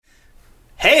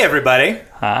Hey, everybody.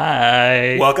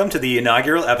 Hi. Welcome to the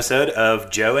inaugural episode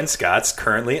of Joe and Scott's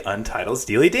currently untitled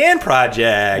Steely Dan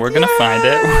project. We're going to find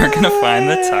it. We're going to find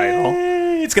the title.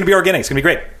 It's going to be organic. It's going to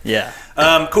be great. Yeah.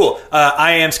 Cool.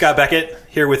 I am Scott Beckett.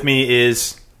 Here with me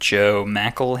is Joe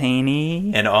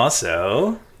McElhaney. And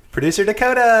also producer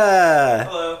Dakota.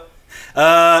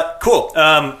 Hello. Cool.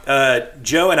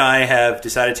 Joe and I have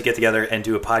decided to get together and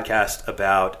do a podcast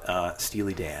about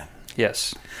Steely Dan.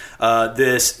 Yes.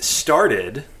 This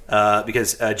started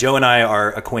because Joe and I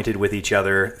are acquainted with each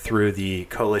other through the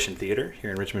Coalition Theater here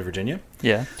in Richmond, Virginia.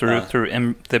 Yeah, through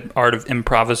the art of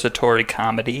improvisatory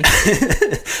comedy.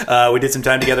 We did some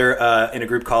time together in a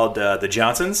group called the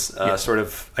Johnsons. Yes. Sort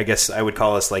of, I guess I would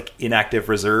call us like inactive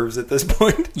reserves at this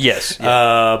point. Yes.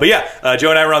 Yeah.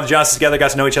 Joe and I were on the Johnsons together,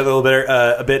 got to know each other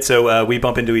a bit, so we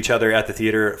bump into each other at the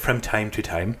theater from time to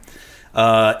time.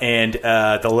 And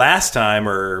the last time,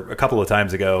 or a couple of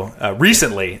times ago,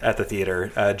 recently at the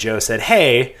theater, Joe said,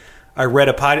 "Hey, I read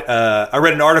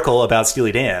an article about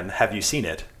Steely Dan. Have you seen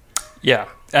it?" Yeah.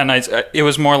 And it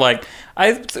was more like,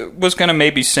 I was going to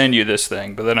maybe send you this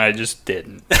thing, but then I just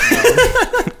didn't.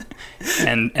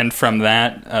 And from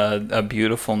that, a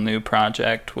beautiful new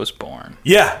project was born.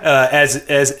 Yeah, as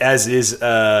is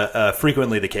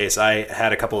frequently the case, I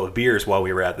had a couple of beers while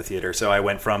we were at the theater, so I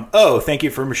went from, "Oh, thank you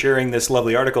for sharing this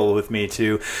lovely article with me,"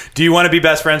 to, "Do you want to be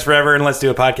best friends forever and let's do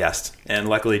a podcast?" And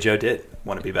luckily, Joe did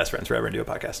want to be best friends forever and do a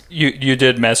podcast. You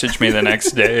did message me the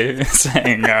next day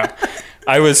saying,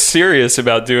 I was serious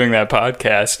about doing that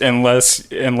podcast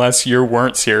unless you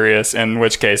weren't serious, in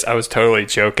which case I was totally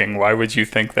joking. Why would you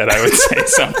think that I would say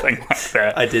something like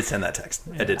that? I did send that text.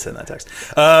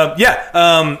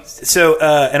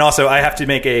 And also I have to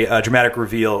make a dramatic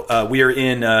reveal. We are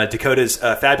in Dakota's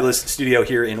fabulous studio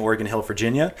here in Oregon Hill,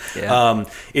 Virginia. Yeah.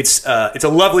 It's a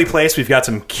lovely place. We've got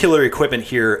some killer equipment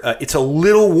here. It's a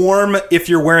little warm if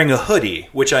you're wearing a hoodie,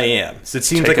 which I am. So it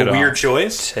seems like a weird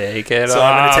choice. Take it off. So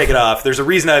I'm going to take it off. There's a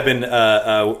reason I've been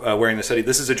wearing this hoodie.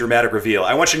 This is a dramatic reveal.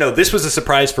 I want you to know this was a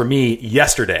surprise for me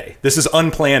yesterday. This is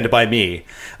unplanned by me,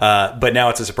 but now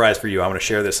it's a surprise for you. I want to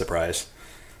share this surprise.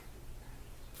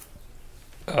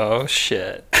 Oh,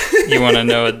 shit. You want to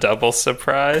know a double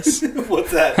surprise?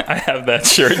 What's that? I have that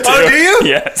shirt, too. Oh, do you?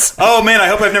 Yes. Oh, man, I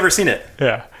hope I've never seen it.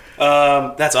 Yeah.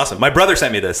 That's awesome. My brother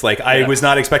sent me this. I was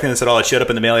not expecting this at all. It showed up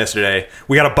in the mail yesterday.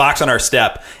 We got a box on our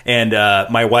step, and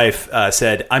my wife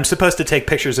said, "I'm supposed to take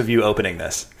pictures of you opening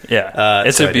this." Yeah.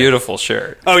 It's a beautiful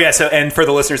shirt. Oh, yeah. So, and for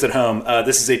the listeners at home,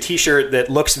 this is a T-shirt that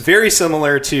looks very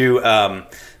similar to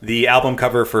the album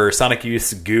cover for Sonic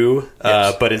Youth's Goo,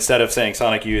 Yes. but instead of saying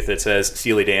Sonic Youth, it says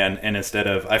Steely Dan, and instead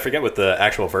of, I forget what the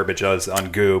actual verbiage was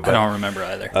on Goo, but I don't remember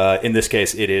either. in this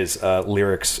case, it is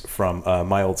lyrics from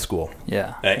My Old School.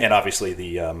 Yeah. And obviously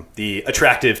the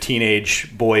attractive teenage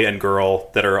boy and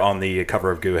girl that are on the cover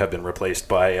of Goo have been replaced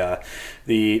by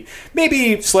the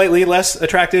maybe slightly less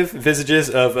attractive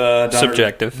visages of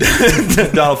Subjective.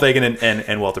 Donald Fagen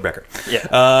and Walter Becker.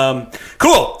 Yeah.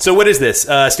 Cool. So what is this?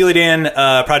 Steely Dan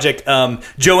project.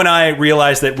 Joe and I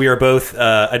realized that we are both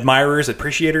admirers,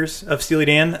 appreciators of Steely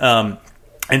Dan.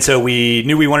 And so we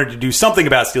knew we wanted to do something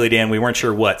about Steely Dan. We weren't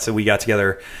sure what, so we got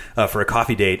together for a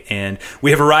coffee date, and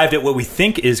we have arrived at what we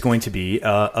think is going to be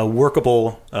a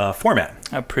workable format.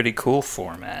 A pretty cool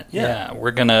format. Yeah.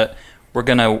 We're gonna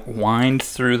wind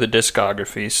through the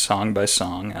discography song by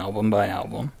song, album by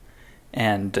album,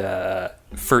 and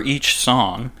for each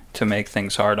song, to make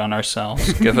things hard on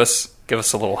ourselves, give us a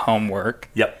little homework.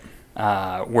 Yep.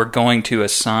 We're going to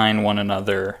assign one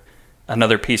another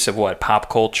piece of pop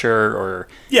culture or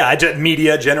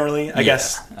media generally, I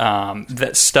guess.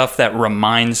 That stuff that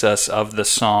reminds us of the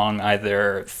song,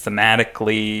 either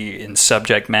thematically in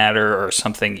subject matter or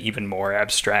something even more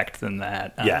abstract than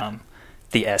that.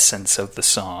 The essence of the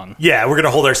song. Yeah, we're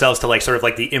gonna hold ourselves to sort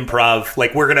of the improv.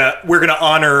 We're gonna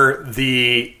honor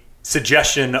the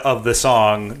suggestion of the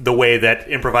song the way that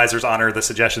improvisers honor the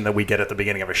suggestion that we get at the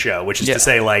beginning of a show, which is to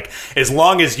say, as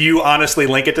long as you honestly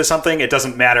link it to something, it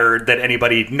doesn't matter that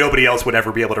nobody else would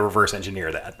ever be able to reverse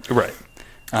engineer that. Right.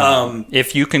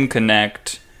 If you can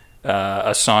connect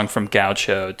a song from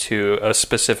Gaucho to a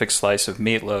specific slice of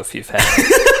meatloaf you've had,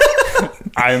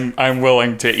 I'm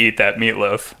willing to eat that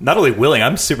meatloaf. Not only willing,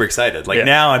 I'm super excited.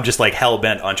 Now I'm just hell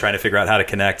bent on trying to figure out how to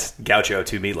connect Gaucho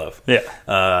to meatloaf.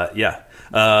 Yeah.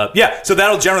 So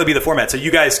that'll generally be the format. So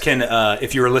you guys can,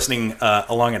 if you were listening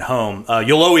along at home,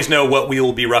 you'll always know what we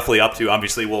will be roughly up to.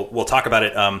 Obviously, we'll talk about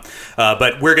it,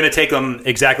 but we're going to take them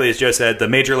exactly as Joe said. The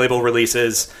major label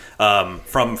releases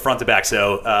from front to back.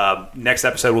 So next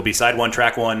episode will be side 1,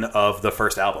 track 1 of the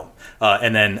first album,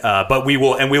 and then but we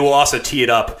will also tee it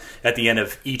up at the end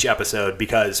of each episode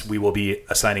because we will be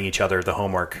assigning each other the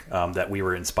homework that we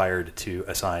were inspired to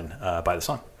assign by the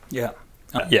song. Yeah.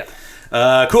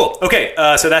 Cool. Okay,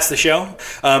 so that's the show.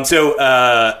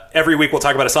 Every week we'll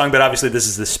talk about a song, but obviously this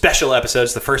is the special episode.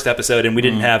 It's the first episode, and we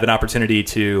didn't have an opportunity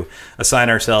to assign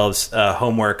ourselves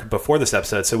homework before this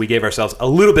episode, so we gave ourselves a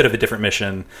little bit of a different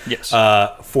mission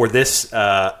for this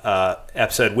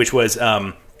episode, which was...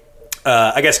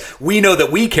 I guess we know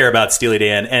that we care about Steely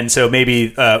Dan, and so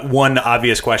maybe one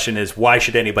obvious question is, why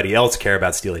should anybody else care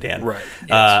about Steely Dan? Right.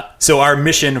 Yes. So our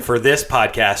mission for this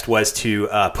podcast was to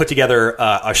put together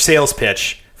a sales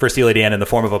pitch for Steely Dan in the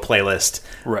form of a playlist.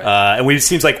 Right. And it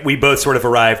seems like we both sort of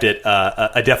arrived at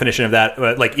a definition of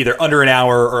that, like either under an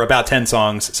hour or about 10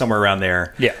 songs, somewhere around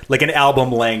there. Yeah. Like an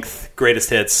album length, greatest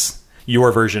hits,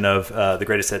 your version of the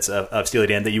greatest hits of Steely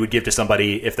Dan that you would give to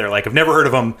somebody if they're like, I've never heard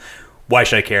of them. Why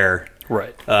should I care?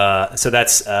 Right. So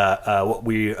that's what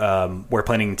we're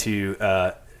planning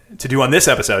to do on this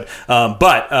episode.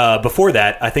 But before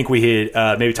that, I think we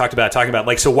had maybe talking about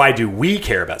like, so why do we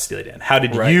care about Steely Dan? How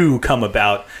did you come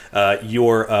about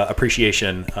your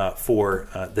appreciation for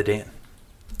the Dan?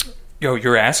 Yo,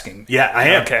 you're asking. Yeah, I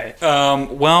am. Okay.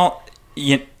 Well,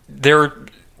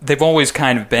 they've always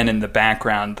kind of been in the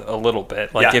background a little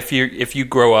bit. Like if you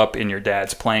grow up in your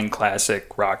dad's playing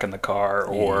classic rock in the car,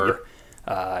 or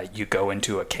you go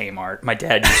into a Kmart. My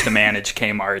dad used to manage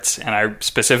Kmart's, and I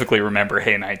specifically remember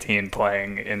Hey 19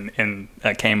 playing in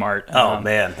a Kmart. Oh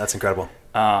man, that's incredible.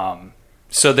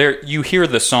 So there, you hear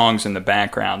the songs in the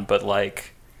background, but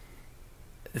like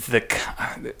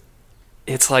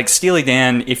it's like Steely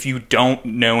Dan, if you don't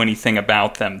know anything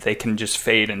about them, they can just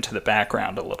fade into the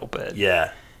background a little bit.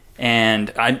 Yeah.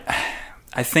 And I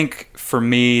think for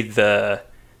me the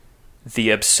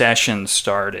obsession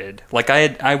started, like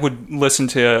I would listen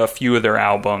to a few of their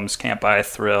albums, Can't Buy a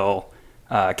Thrill,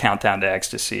 Countdown to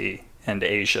Ecstasy, and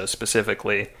Asia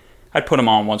specifically. I'd put them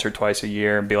on once or twice a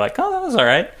year and be like, oh, that was all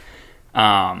right.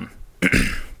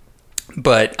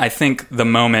 But I think the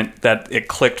moment that it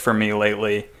clicked for me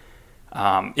lately,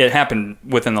 it happened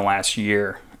within the last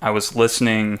year. I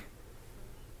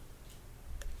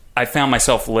found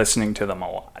myself listening to them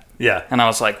a lot. Yeah. And I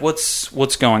was like,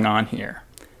 what's going on here?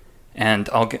 And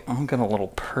I'll get a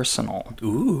little personal.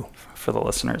 Ooh. For the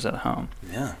listeners at home.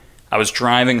 Yeah. I was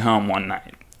driving home one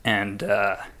night and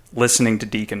listening to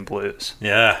Deacon Blues.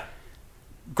 Yeah.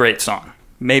 Great song.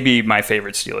 Maybe my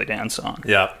favorite Steely Dan song.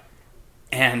 Yeah.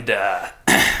 And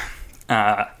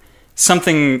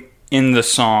something in the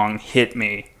song hit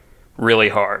me really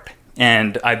hard.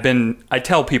 And I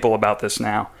tell people about this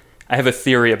now. I have a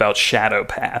theory about shadow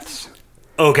paths.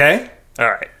 Okay. All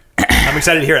right. I'm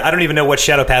excited to hear it. I don't even know what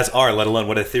shadow paths are, let alone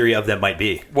what a theory of them might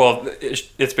be. Well,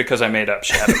 it's because I made up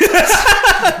shadow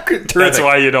paths. That's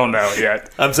why you don't know yet.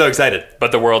 I'm so excited.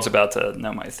 But the world's about to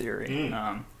know my theory.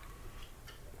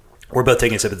 We're both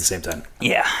taking a sip at the same time.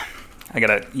 Yeah.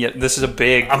 This is a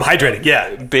big... I'm hydrating,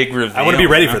 yeah. Big reveal. I want to be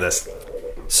ready for this.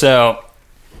 So,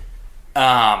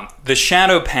 the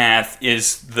shadow path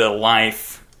is the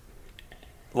life...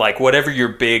 Like, whatever your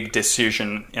big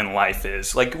decision in life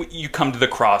is. Like, you come to the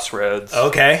crossroads.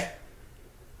 Okay.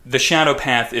 The shadow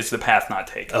path is the path not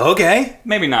taken. Okay.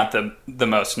 Maybe not the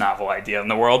most novel idea in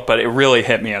the world, but it really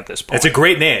hit me at this point. It's a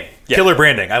great name. Yeah. Killer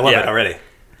branding. I love it already.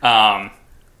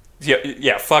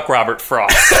 Yeah, fuck Robert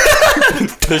Frost.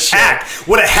 The hack.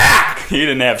 What a hack. He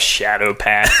didn't have shadow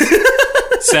path.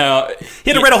 So...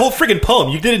 He had to write a whole friggin' poem.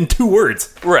 You did it in 2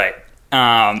 words. Right.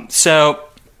 So...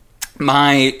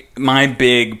 My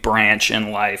big branch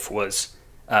in life was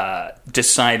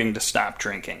deciding to stop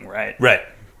drinking, right? Right.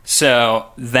 So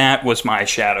that was my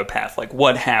shadow path. Like,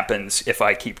 what happens if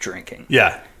I keep drinking?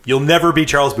 Yeah. You'll never be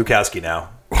Charles Bukowski now.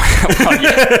 Well,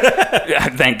 yeah,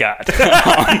 thank God.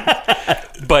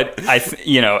 But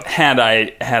had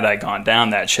I gone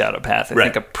down that shadow path, I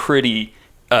think a pretty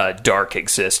dark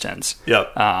existence.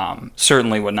 Yep.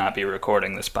 Certainly would not be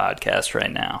recording this podcast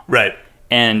right now. Right.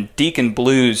 And Deacon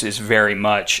Blues is very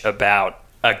much about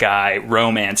a guy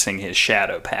romancing his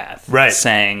shadow path. Right.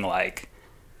 Saying, like,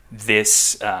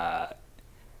 this...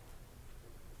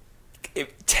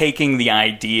 taking the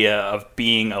idea of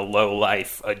being a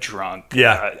lowlife, a drunk,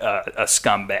 a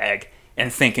scumbag,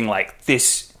 and thinking, like,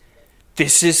 this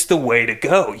is the way to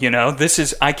go, you know?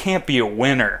 I can't be a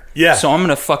winner. Yeah. So I'm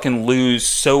going to fucking lose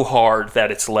so hard that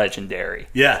it's legendary.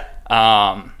 Yeah.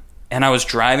 And I was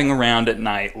driving around at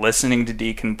night listening to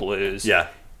Deacon Blues. Yeah.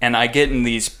 And I get in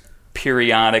these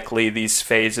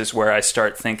phases where I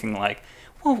start thinking like,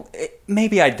 well,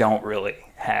 maybe I don't really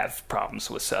have problems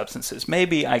with substances.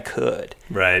 Maybe I could.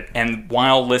 Right. And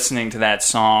while listening to that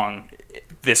song,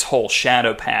 this whole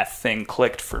Shadow Path thing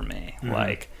clicked for me.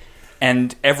 Like,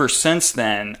 and ever since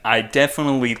then, I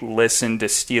definitely listened to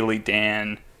Steely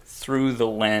Dan through the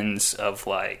lens of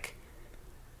like,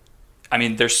 I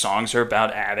mean, their songs are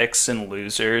about addicts and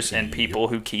losers and people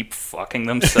who keep fucking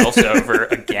themselves over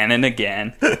again and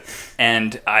again.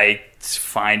 And I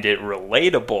find it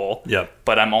relatable. Yep.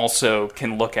 But I'm also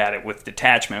can look at it with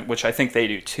detachment, which I think they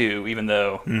do too, even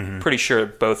though I'm pretty sure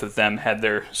both of them had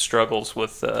their struggles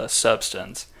with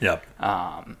substance. Yep.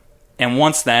 And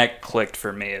once that clicked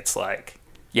for me, it's like,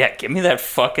 yeah, give me that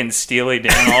fucking Steely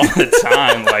Dan all the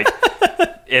time. Like,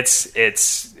 it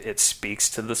speaks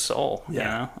to the soul.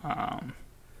 Yeah. You know?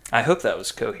 I hope that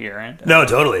was coherent. No,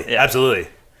 totally. Yeah. Absolutely.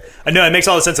 I know it makes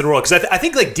all the sense in the world. Because I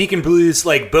think like Deacon Blues,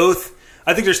 like both,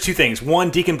 I think there's two things.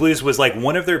 One, Deacon Blues was like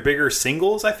one of their bigger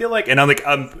singles, I feel like. And I'm like,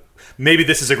 maybe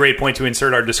this is a great point to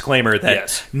insert our disclaimer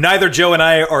that neither Joe and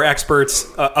I are experts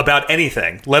about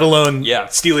anything, let alone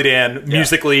Steely Dan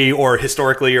musically or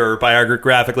historically or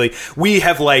biographically. We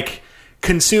have like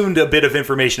consumed a bit of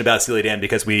information about Steely Dan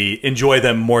because we enjoy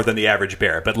them more than the average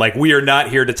bear. But like, we are not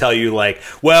here to tell you like,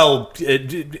 well,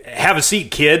 have a seat,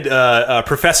 kid.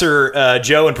 Professor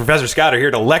Joe and Professor Scott are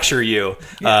here to lecture you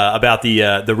about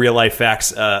the real life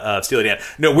facts of Steely Dan.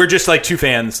 No, we're just like two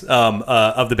fans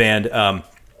of the band.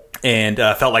 And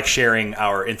felt like sharing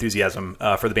our enthusiasm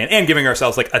for the band and giving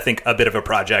ourselves, like, I think, a bit of a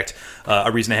project,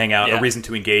 a reason to hang out, a reason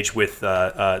to engage with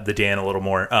the Dan a little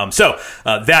more. So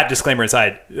that disclaimer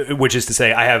aside, which is to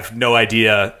say, I have no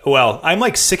idea. Well, I'm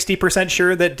like 60%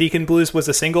 sure that Deacon Blues was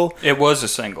a single. It was a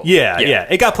single. Yeah.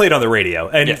 It got played on the radio.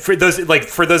 And for those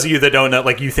of you that don't know,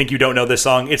 like, you think you don't know this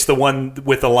song, it's the one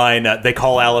with the line, they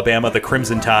call Alabama the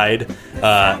Crimson Tide.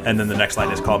 And then the next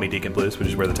line is Call Me Deacon Blues, which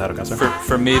is where the title comes from.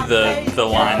 For me, the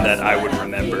line that I would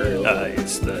remember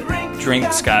is the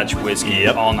drink Scotch whiskey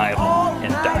all night long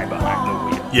and die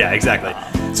behind the wheel. Yeah, exactly.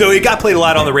 So it got played a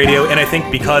lot on the radio, and I think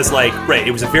because, like,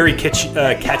 it was a very catchy,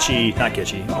 not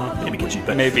kitschy, well, maybe kitschy,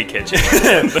 but maybe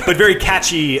kitschy, but very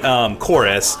catchy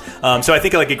chorus. So I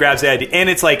think like it grabs the idea, and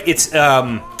it's like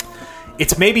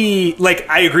it's maybe like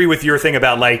I agree with your thing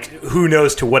about like who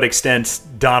knows to what extent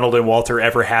Donald and Walter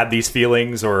ever had these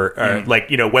feelings or like,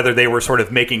 you know, whether they were sort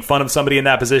of making fun of somebody in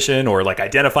that position or like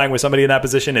identifying with somebody in that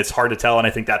position. It's hard to tell, and I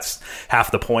think that's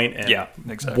half the point. And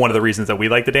exactly. One of the reasons that we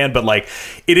like the Dan, but like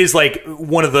it is like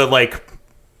one of the like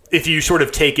if you sort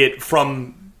of take it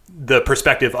from the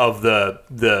perspective of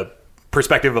the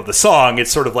perspective of the song,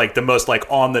 it's sort of like the most like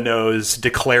on the nose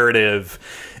declarative.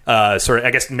 Sort of,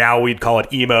 I guess now we'd call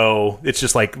it emo. It's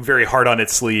just like very hard on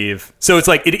its sleeve. So it's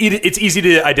like it's easy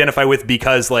to identify with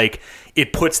because like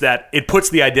it puts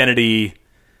the identity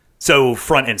so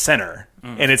front and center,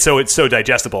 and it's so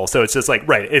digestible. So it's just like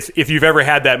if you've ever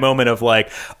had that moment of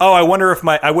like, oh, I wonder if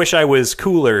I wish I was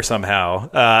cooler somehow.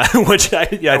 Which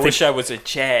I wish I was a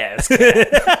jazz.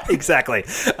 Exactly.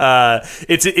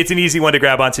 It's an easy one to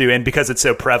grab onto, and because it's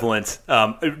so prevalent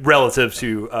relative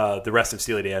to the rest of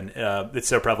Steely Dan, it's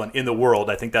so prevalent in the world.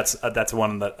 I think that's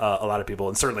one that a lot of people,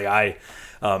 and certainly I,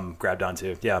 grabbed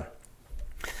onto. Yeah.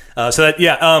 So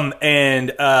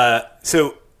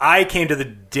I came to the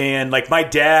Dan, like my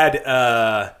dad,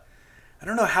 I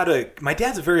don't know my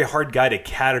dad's a very hard guy to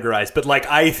categorize, but like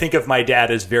I think of my dad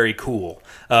as very cool.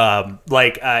 I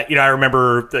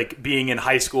remember like being in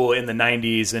high school in the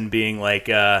 90s and being like,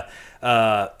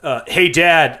 hey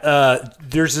Dad,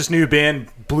 there's this new band,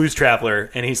 Blues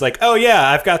Traveler, and he's like, oh yeah,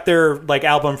 I've got their like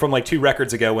album from like 2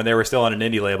 records ago when they were still on an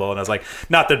indie label, and I was like,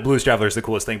 not that Blues Traveler is the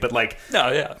coolest thing, but like, no,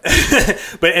 yeah,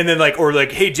 but and then like, or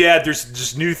like, hey Dad, there's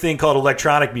this new thing called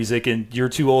electronic music, and you're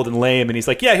too old and lame, and he's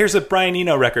like, yeah, here's a Brian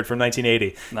Eno record from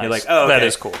 1980. Nice. You're like, oh, okay. That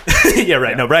is cool. Yeah,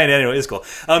 right. Yeah. No, Brian Eno is cool.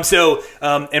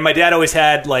 And my dad always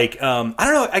had like, I don't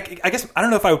know, I guess I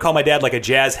don't know if I would call my dad like a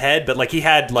jazz head, but like he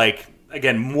had like,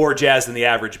 again, more jazz than the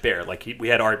average bear. Like we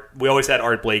always had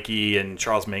Art Blakey and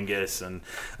Charles Mingus and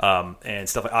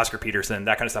stuff like Oscar Peterson,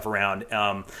 that kind of stuff around.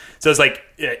 So it's like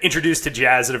introduced to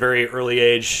jazz at a very early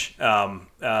age. And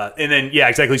then, yeah,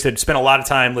 exactly. You said spent a lot of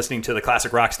time listening to the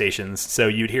classic rock stations. So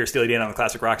you'd hear Steely Dan on the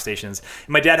classic rock stations.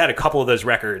 And my dad had a couple of those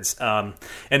records. And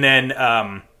then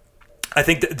I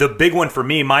think the big one for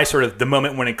me, my sort of the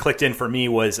moment when it clicked in for me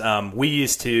was we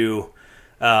used to.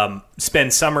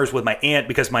 spend summers with my aunt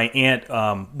because my aunt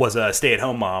was a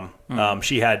stay-at-home mom.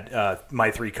 She had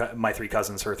my three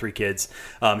cousins, her 3 kids.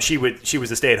 She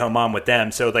was a stay-at-home mom with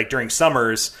them. So like during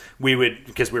summers, we would,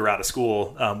 because we were out of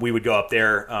school, we would go up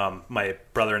there, my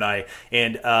brother and I.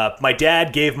 And my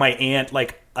dad gave my aunt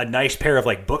like a nice pair of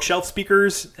like bookshelf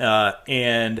speakers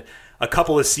and a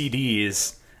couple of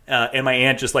CDs. And my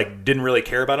aunt just like didn't really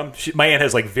care about them. My aunt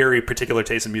has like very particular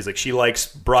taste in music. She likes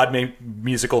Broadway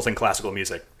musicals and classical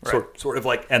music, Right. sort of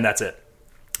like, and that's it.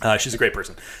 She's a great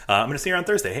person. I'm going to see her on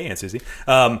Thursday. Hey, Aunt Susie.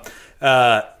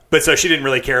 But so she didn't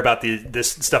really care about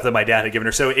this stuff that my dad had given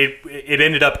her. So it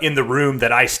ended up in the room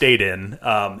that I stayed in.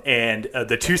 And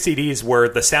the 2 CDs were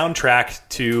the soundtrack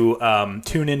to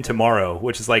Tune In Tomorrow,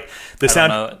 which is like the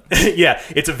sound. Yeah,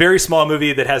 it's a very small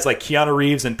movie that has like Keanu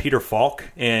Reeves and Peter Falk.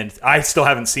 And I still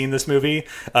haven't seen this movie.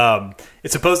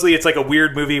 It's like a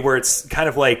weird movie where it's kind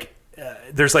of like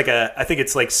there's like I think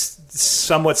it's like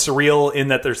somewhat surreal in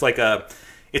that there's like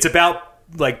it's about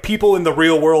like people in the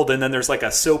real world, and then there's like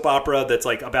a soap opera that's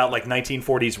like about like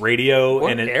 1940s radio.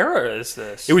 What era is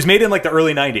this? It was made in like the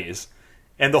early 90s,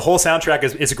 and the whole soundtrack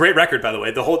it's a great record, by the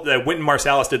way. Wynton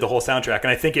Marsalis did the whole soundtrack, and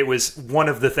I think it was one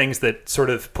of the things that sort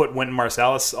of put Wynton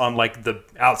Marsalis on like the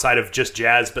outside of just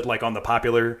jazz, but like on the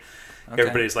popular. Okay.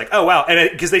 Everybody's like, oh wow,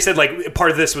 and because they said like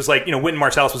part of this was like, you know, Wynton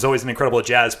Marsalis was always an incredible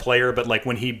jazz player, but like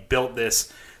when he built this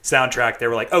soundtrack, they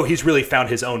were like, oh, he's really found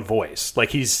his own voice, like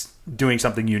he's doing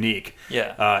something unique.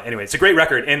 Yeah. Anyway, it's a great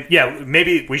record, and yeah,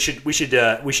 maybe we should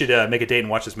make a date and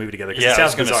watch this movie together. Yeah, it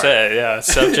sounds I was going to say,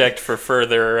 subject for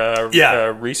further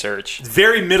research.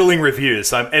 Very middling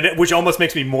reviews, which almost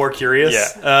makes me more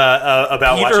curious about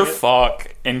Peter watching it.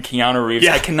 Falk and Keanu Reeves.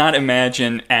 Yeah. I cannot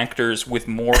imagine actors with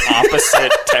more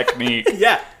opposite technique.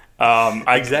 Yeah.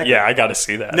 Exactly. Yeah, I got to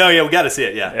see that. No, yeah, we got to see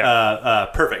it. Yeah.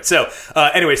 Perfect. So,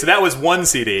 anyway, so that was one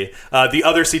CD. The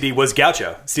other CD was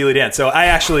Gaucho, Steely Dan. So I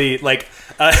actually like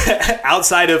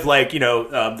outside of like, you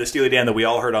know, the Steely Dan that we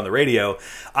all heard on the radio,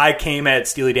 I came at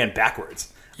Steely Dan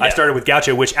backwards. Yeah. I started with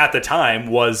Gaucho, which at the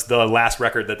time was the last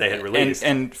record that they had released.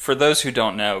 And for those who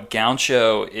don't know,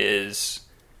 Gaucho is,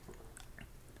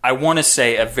 I want to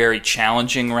say, a very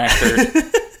challenging record.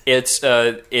 It's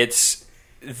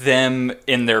them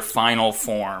in their final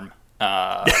form,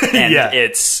 and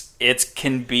it's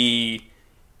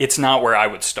not where I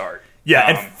would start. Yeah,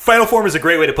 and final form is a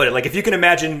great way to put it. Like if you can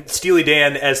imagine Steely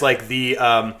Dan as like the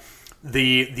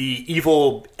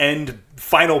evil end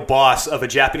final boss of a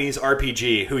Japanese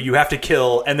RPG who you have to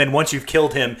kill, and then once you've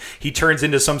killed him, he turns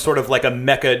into some sort of like a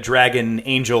mecha dragon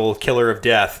angel killer of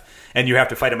death, and you have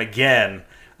to fight him again.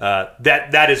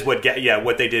 That is what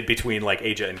they did between like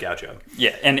Aja and Gaucho.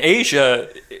 Yeah, and Aja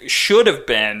should have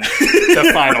been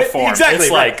the final form. Exactly, it's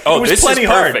right. like, oh, this is perfect.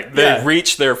 Hard. They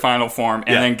reached their final form,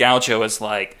 and then Gaucho is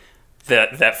like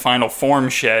that final form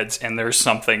sheds, and there's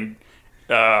something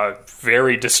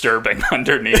very disturbing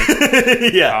underneath.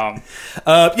 Yeah,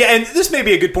 and this may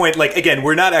be a good point. Like again,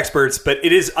 we're not experts, but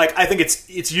it is like I think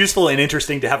it's useful and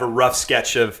interesting to have a rough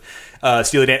sketch of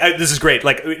Steely Dan. This is great.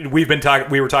 Like we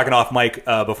were talking off mic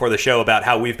before the show about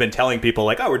how we've been telling people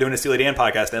like, oh, we're doing a Steely Dan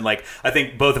podcast, and like I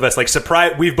think both of us like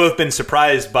we've both been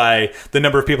surprised by the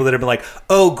number of people that have been like,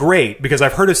 oh, great, because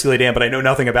I've heard of Steely Dan, but I know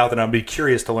nothing about them. I'd be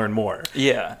curious to learn more.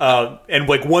 Yeah. And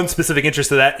like one specific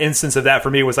instance of that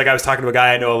for me was like I was talking to a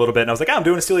guy I know a little bit, and I was like, oh, I'm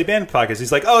doing a Steely Dan podcast.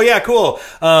 He's like, oh yeah, cool.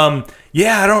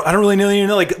 Yeah, I don't really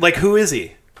know like who is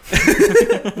he?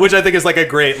 Which I think is like a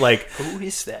great like who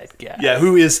is that guy? Yeah,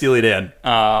 who is Steely Dan?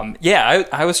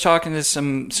 I was talking to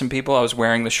some people. I was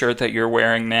wearing the shirt that you're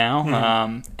wearing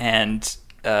now, and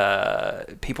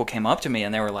people came up to me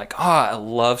and they were like, "Oh, I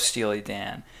love Steely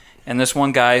Dan." And this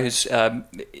one guy who's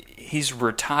he's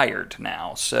retired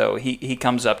now, so he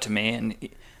comes up to me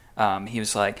and he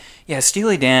was like, "Yeah,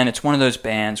 Steely Dan. It's one of those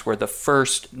bands where the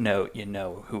first note you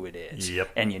know who it is,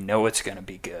 and you know it's going to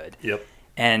be good." Yep.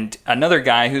 And another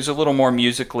guy who's a little more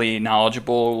musically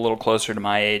knowledgeable, a little closer to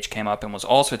my age, came up and was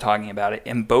also talking about it.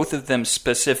 And both of them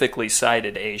specifically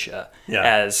cited Aja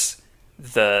as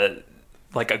a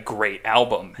great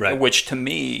album, right. Which to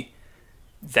me,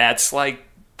 that's kind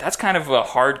of a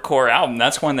hardcore album.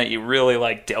 That's one that you really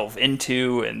like delve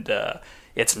into, and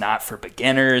it's not for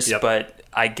beginners. Yep. But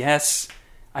I guess,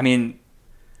 I mean,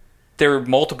 there were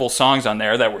multiple songs on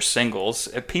there that were singles.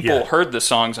 People heard the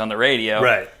songs on the radio,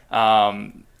 right?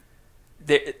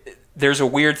 There's a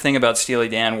weird thing about Steely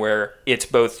Dan where it's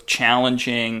both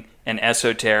challenging and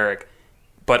esoteric,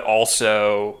 but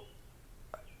also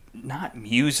not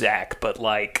Muzak, but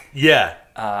like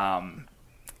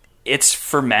it's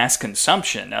for mass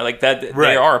consumption. Like that,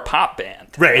 Right. they are a pop band.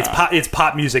 Right, it's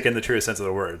pop music in the truest sense of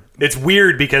the word. It's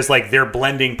weird because like they're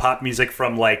blending pop music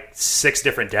from like 6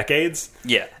 different decades.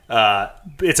 Yeah.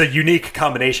 It's a unique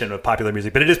combination of popular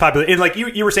music, but it is popular. And like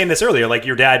you were saying this earlier, like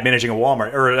your dad managing a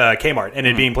Walmart or Kmart, and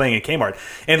it being playing in Kmart.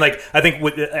 And like I think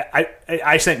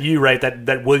I sent you right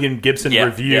that William Gibson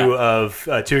review of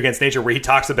Two Against Nature where he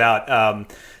talks about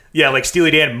like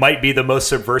Steely Dan might be the most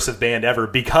subversive band ever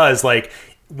because like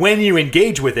when you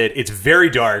engage with it, it's very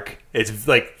dark. It's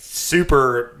like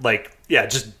super like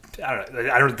just.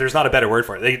 I don't. There's not a better word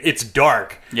for it. It's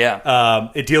dark.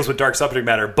 Yeah. It deals with dark subject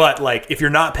matter, but like if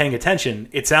you're not paying attention,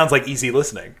 it sounds like easy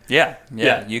listening. Yeah.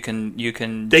 You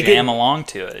can jam along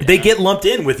to it. They get lumped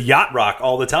in with yacht rock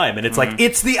all the time, and it's like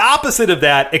it's the opposite of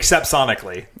that, except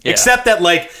sonically. Yeah. Except that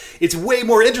like it's way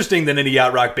more interesting than any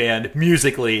yacht rock band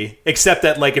musically. Except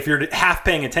that like if you're half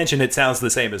paying attention, it sounds the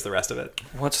same as the rest of it.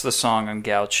 What's the song on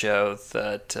Gaucho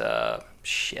that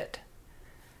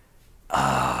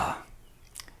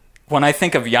when I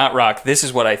think of yacht rock, this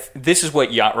is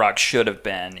what yacht rock should have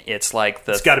been. It's like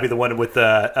it's got to be the one with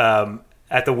the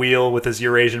at the wheel with his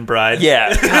Eurasian bride.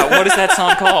 Yeah, God, what is that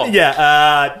song called?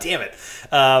 Damn it.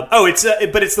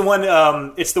 It's the one.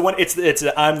 It's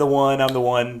I'm the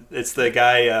one. It's the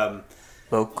guy.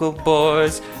 Local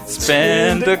boys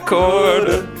spend a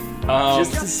quarter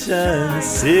just to shine a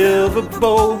silver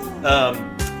bowl.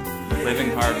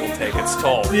 Living hard will take its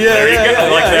toll. Yeah, there you go.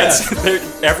 yeah, like yeah,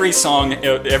 that's every song,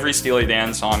 every Steely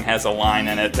Dan song has a line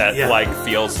in it that like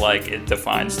feels like it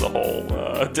defines the whole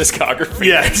discography.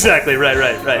 Yeah, exactly.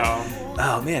 Right.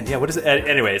 Oh man, yeah. What is it?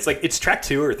 Anyway, it's like it's track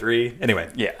 2 or 3. Anyway,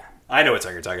 yeah, I know what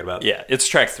song you're talking about. Yeah, it's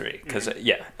track 3 because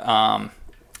right.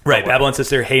 Babylon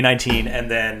Sister, Hey 19, and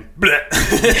then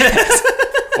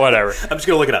whatever. I'm just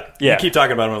gonna look it up. Yeah, you keep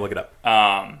talking about it. I'm gonna look it up.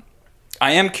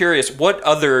 I am curious, what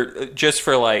other, just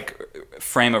for like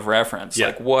frame of reference,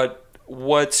 like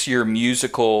what's your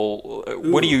musical,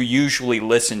 what do you usually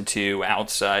listen to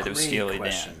outside of Steely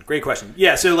Dan? Great question.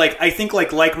 Yeah, so like I think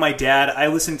like my dad, I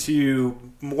listen to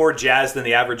more jazz than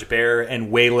the average bear and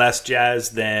way less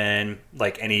jazz than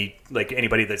anybody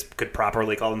that could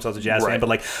properly call themselves a jazz fan. But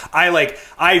like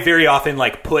I very often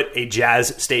like put a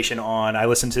jazz station on. I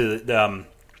listen to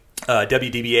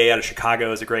WDBA out of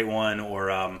Chicago is a great one,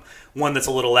 or one that's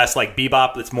a little less like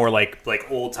bebop, that's more like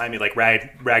old timey, like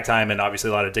ragtime, and obviously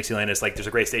a lot of Dixieland. Is like there's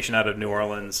a great station out of New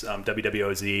Orleans,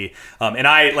 WWOZ, and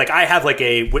I have like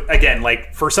again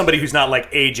like for somebody who's not like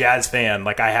a jazz fan,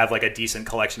 like I have like a decent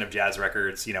collection of jazz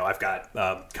records. You know, I've got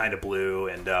Kind of Blue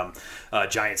and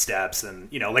Giant Steps,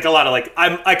 and you know like a lot of like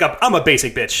I'm a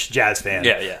basic bitch jazz fan.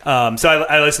 So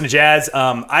I listen to jazz.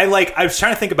 I was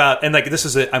trying to think about, and like this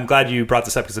is I'm glad you brought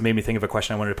this up because it made me think of a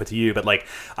question I wanted to put to you. But like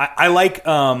I like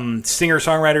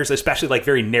singer-songwriters, especially like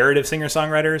very narrative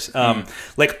singer-songwriters.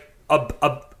 Like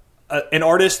an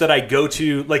artist that I go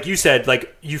to, like you said,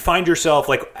 like you find yourself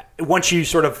like once you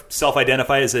sort of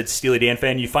self-identify as a Steely Dan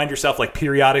fan, you find yourself like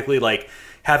periodically like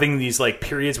having these like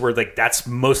periods where like that's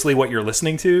mostly what you're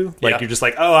listening to. Like you're just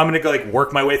like, oh, I'm going to go like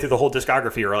work my way through the whole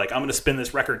discography, or like I'm going to spin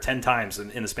this record 10 times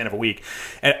in the span of a week.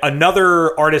 And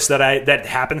another artist that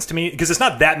happens to me, because it's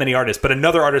not that many artists, but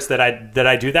another artist that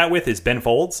I do that with is Ben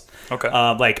Folds. Okay.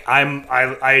 Like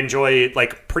I enjoy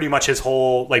like pretty much his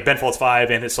whole like Ben Folds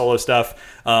 5 and his solo stuff.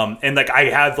 And like I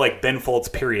have like Ben Folds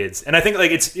periods, and I think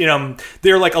like it's, you know,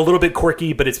 they're like a little bit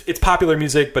quirky, but it's popular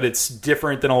music, but it's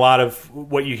different than a lot of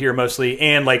what you hear mostly,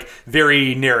 and like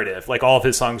very narrative. Like all of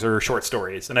his songs are short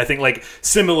stories, and I think like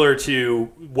similar to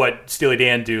what Steely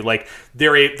Dan do, like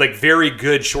they're like very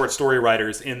good short story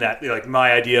writers. In that, like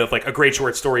my idea of like a great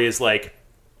short story is like,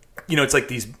 you know, it's like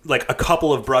these like a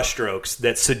couple of brushstrokes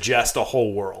that suggest a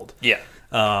whole world. Yeah.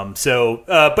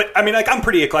 But I mean, like I'm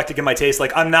pretty eclectic in my taste.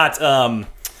 Like I'm not, I'm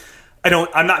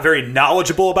not very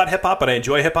knowledgeable about hip hop, but I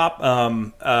enjoy hip hop.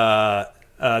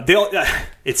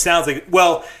 It sounds like,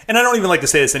 well, and I don't even like to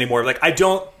say this anymore. Like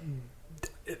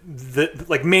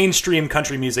like mainstream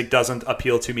country music doesn't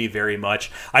appeal to me very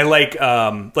much. I like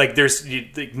there's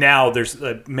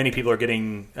many people are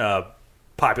getting,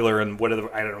 popular and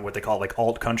whatever, I don't know what they call it, like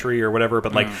alt country or whatever,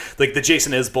 but like the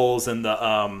Jason Isbells and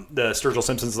the Sturgill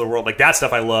Simpsons of the world, like that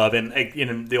stuff I love, and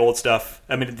in the old stuff.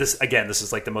 I mean, this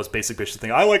is like the most basic bitch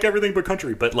thing. I like everything but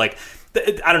country, but like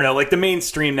I don't know, like the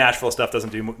mainstream Nashville stuff doesn't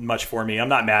do much for me. I'm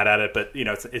not mad at it, but you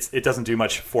know, it doesn't do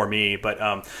much for me. But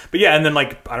yeah, and then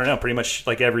like I don't know, pretty much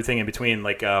like everything in between,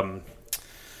 like.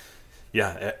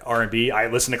 Yeah, R&B. I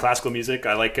listen to classical music.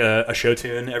 I like a show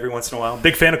tune every once in a while.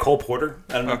 Big fan of Cole Porter.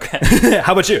 I don't know. Okay.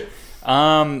 How about you?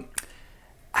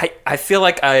 I feel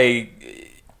like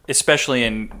especially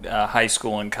in high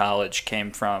school and college,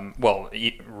 came from,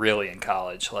 really in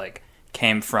college, like,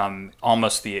 came from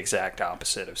almost the exact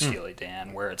opposite of Steely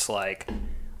Dan, where it's like,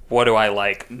 what do I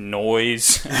like?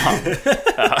 Noise,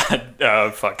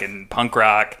 fucking punk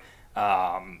rock.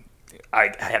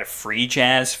 I had a free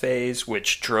jazz phase,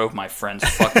 which drove my friends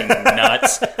fucking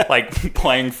nuts. Like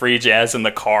playing free jazz in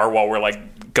the car while we're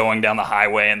like going down the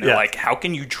highway, and they're like, "How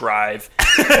can you drive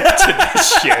to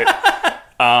this shit?"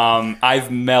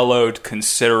 I've mellowed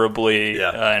considerably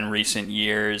in recent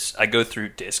years. I go through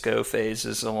disco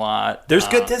phases a lot. There's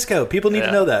good disco. People need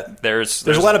to know that. There's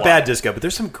a lot of bad disco, but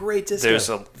there's some great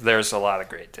disco. There's a lot of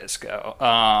great disco.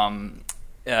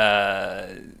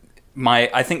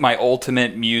 I think my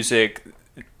ultimate music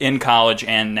in college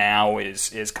and now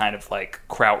is kind of like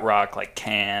krautrock, like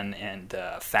Can and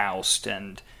Faust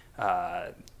and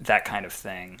that kind of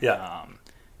thing. Yeah.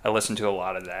 I listen to a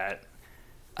lot of that.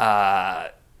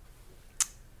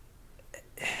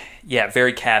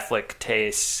 Very Catholic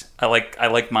tastes. I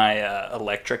like my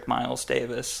electric Miles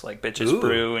Davis, like Bitches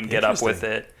Brew and Get Up With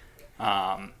It.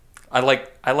 I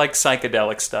like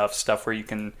psychedelic stuff where you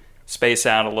can space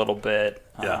out a little bit.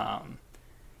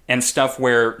 And stuff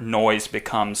where noise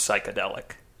becomes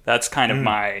psychedelic. That's kind of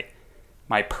my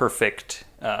perfect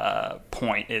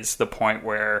point, is the point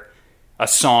where a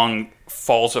song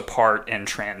falls apart and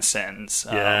transcends.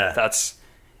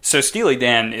 So Steely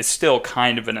Dan is still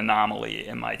kind of an anomaly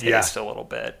in my taste a little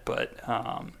bit,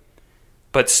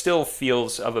 but still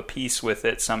feels of a piece with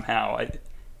it somehow. I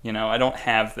don't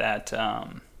have that.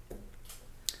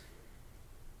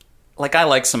 I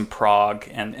like some prog,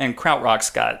 and krautrock's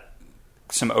got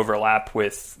some overlap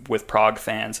with prog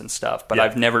fans and stuff, but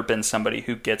I've never been somebody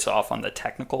who gets off on the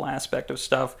technical aspect of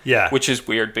stuff. Which is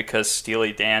weird because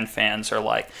Steely Dan fans are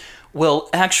like, well,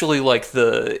 actually, like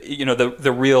the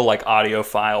real like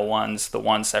audiophile ones, the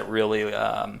ones that really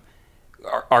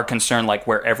are concerned like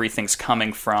where everything's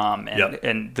coming from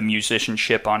and the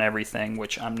musicianship on everything,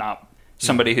 which I'm not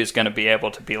somebody who's going to be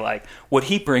able to be like, what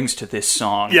he brings to this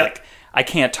song. Like, I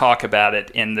can't talk about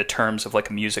it in the terms of like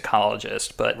a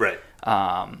musicologist, but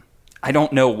I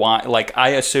don't know why. Like,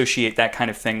 I associate that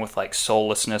kind of thing with like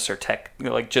soullessness or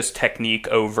just technique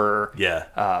over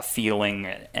feeling.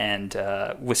 And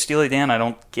with Steely Dan, I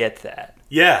don't get that.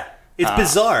 Yeah, it's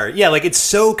bizarre. Yeah, like it's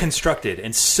so constructed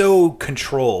and so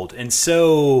controlled and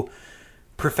so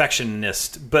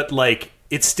perfectionist, but like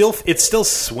it still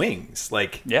swings.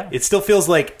 Like, it still feels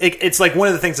like it's like one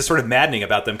of the things that's sort of maddening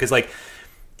about them, because like.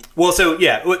 Well, so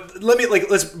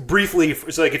let's briefly.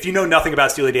 So, like, if you know nothing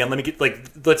about Steely Dan,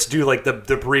 let's do like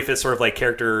the briefest sort of like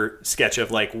character sketch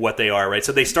of like what they are, right?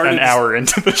 So they started an hour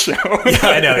into the show.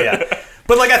 I know,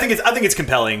 but like I think it's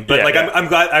compelling. But I'm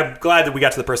glad that we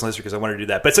got to the personal history, because I wanted to do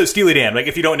that. But so Steely Dan, like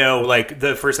if you don't know, like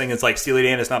the first thing is like Steely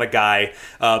Dan is not a guy.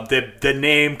 The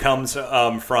name comes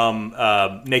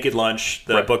from Naked Lunch,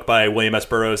 the book by William S.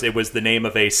 Burroughs. It was the name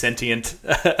of a sentient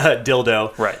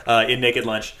dildo, in Naked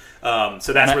Lunch.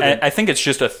 So that's where I think it's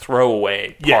just a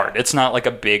throwaway part. It's not like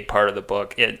a big part of the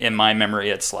book. In my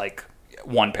memory, it's like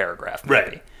one paragraph,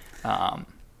 maybe.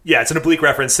 It's an oblique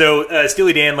reference. So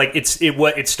Steely Dan, like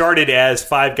it started as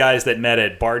five guys that met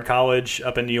at Bard College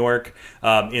up in New York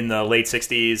in the late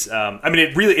 '60s. I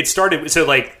mean, it started. So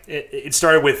like it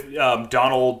started with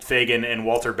Donald Fagen and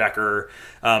Walter Becker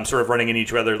sort of running into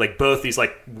each other, like both these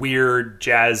like weird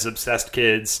jazz obsessed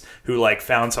kids who like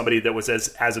found somebody that was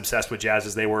as obsessed with jazz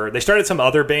as they were. They started some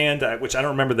other band which I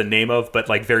don't remember the name of, but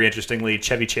like very interestingly,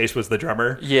 Chevy Chase was the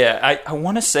drummer. Yeah, I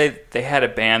want to say they had a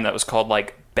band that was called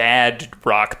like Bad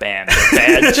Rock Band or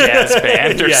Bad Jazz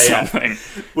Band or something.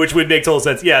 Which would make total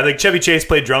sense. Yeah, like Chevy Chase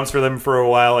played drums for them for a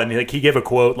while, and like he gave a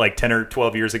quote like 10 or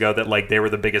 12 years ago that like they were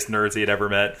the biggest nerds he had ever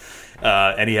met.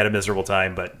 And he had a miserable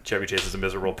time, but Chevy Chase is a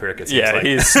miserable prick.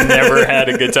 He's never had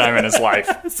a good time in his life.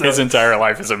 So, his entire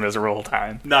life is a miserable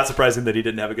time. Not surprising that he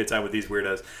didn't have a good time with these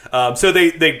weirdos. So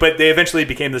they eventually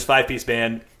became this 5-piece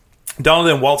band. Donald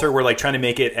and Walter were like trying to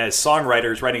make it as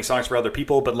songwriters, writing songs for other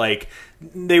people, but like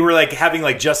they were like having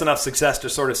like just enough success to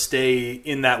sort of stay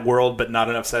in that world, but not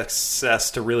enough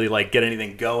success to really like get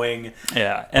anything going.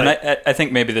 Yeah, and I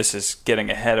think maybe this is getting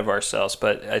ahead of ourselves,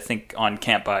 but I think on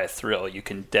Can't Buy a Thrill, you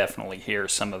can definitely hear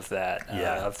some of that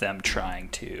of them trying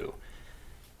to,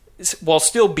 while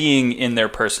still being in their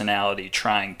personality,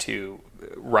 trying to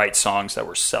write songs that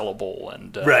were sellable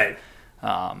and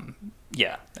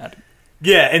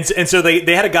Yeah, and so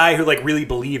they had a guy who like really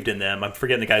believed in them. I'm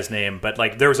forgetting the guy's name, but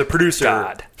like there was a producer.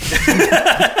 God.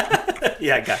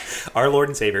 God, our Lord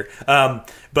and Savior.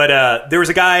 But there was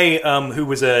a guy who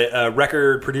was a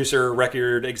record producer,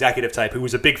 record executive type, who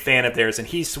was a big fan of theirs, and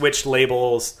he switched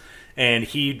labels and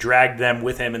he dragged them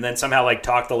with him, and then somehow like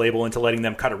talked the label into letting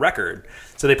them cut a record.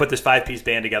 So they put this 5-piece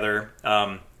band together.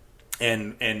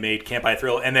 And made Can't Buy a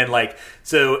Thrill, and then like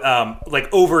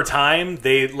over time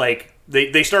they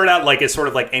started out like as sort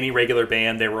of like any regular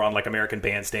band. They were on like American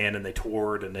Bandstand and they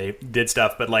toured and they did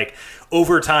stuff, but like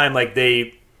over time like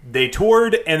they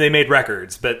toured and they made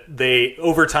records, but they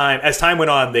over time as time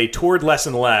went on they toured less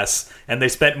and less and they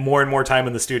spent more and more time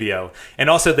in the studio,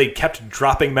 and also they kept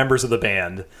dropping members of the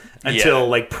band until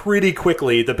like pretty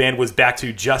quickly the band was back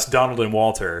to just Donald and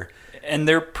Walter. And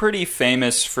they're pretty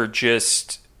famous for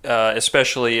just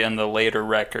especially in the later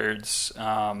records,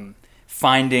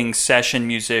 finding session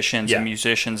musicians and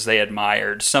musicians they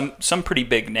admired, some pretty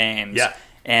big names,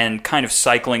 and kind of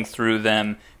cycling through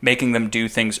them, making them do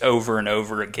things over and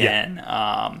over again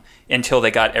until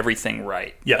they got everything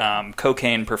right.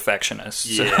 Cocaine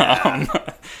perfectionists.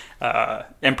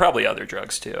 And probably other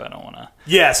drugs too. I don't want to.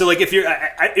 Yeah, so like if you're,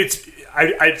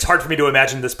 it's hard for me to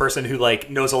imagine this person who like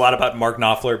knows a lot about Mark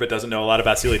Knopfler but doesn't know a lot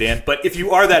about Steely Dan. But if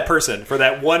you are that person, for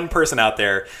that one person out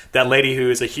there, that lady who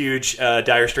is a huge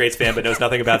Dire Straits fan but knows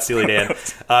nothing about Steely Dan,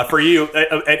 for you,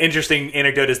 an interesting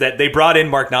anecdote is that they brought in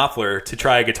Mark Knopfler to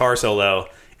try a guitar solo,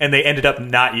 and they ended up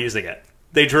not using it.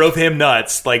 They drove him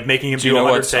nuts, like making him do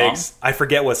 100 takes. I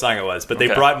forget what song it was, but they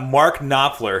brought Mark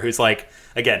Knopfler, who's like,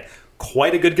 again,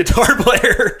 quite a good guitar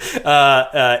player,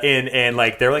 and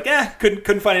like they're like,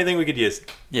 couldn't find anything we could use.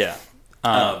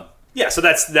 So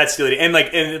that's Steely Dan.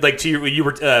 And like to you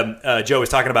were Joe was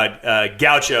talking about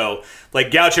Gaucho.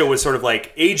 Like Gaucho was sort of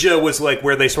like Aja was like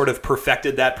where they sort of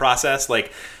perfected that process.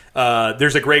 Like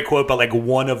there's a great quote by like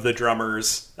one of the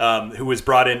drummers who was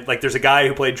brought in. Like there's a guy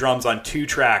who played drums on 2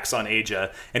 tracks on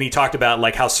Aja, and he talked about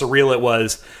like how surreal it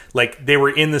was. Like they were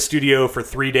in the studio for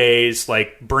 3 days,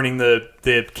 like burning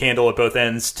the candle at both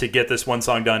ends to get this one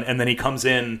song done, and then he comes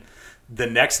in the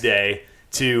next day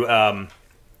to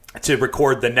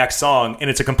record the next song, and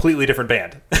it's a completely different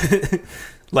band.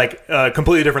 Like a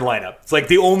completely different lineup. It's like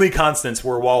the only constants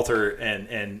were Walter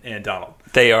and Donald.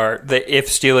 They are. If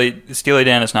Steely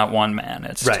Dan is not one man,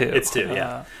 it's two. It's two.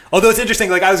 Yeah. Although it's interesting.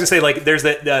 Like I was gonna say, like there's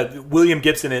that William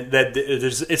Gibson.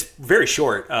 It's very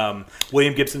short.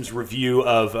 William Gibson's review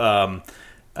of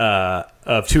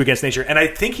Two Against Nature, and I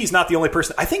think he's not the only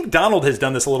person. I think Donald has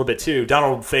done this a little bit too.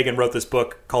 Donald Fagen wrote this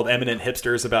book called Eminent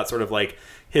Hipsters about sort of like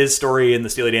his story and the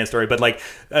Steely Dan story, but like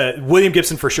William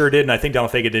Gibson for sure did, and I think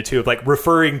Donald Fagen did too, of like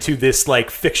referring to this like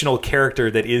fictional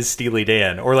character that is Steely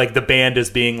Dan, or like the band as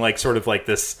being like sort of like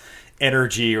this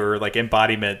energy or like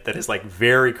embodiment that is like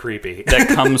very creepy that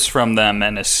comes from them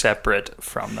and is separate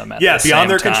from them at the beyond same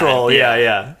their time. Control.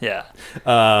 Yeah.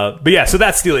 But yeah, so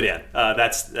that's Steely Dan.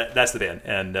 That's the band,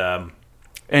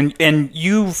 and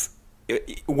you've,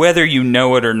 whether you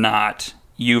know it or not,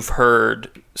 you've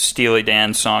heard Steely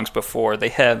Dan songs before. They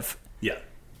have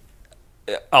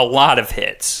a lot of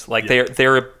hits. Like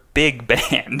they're a big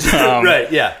band.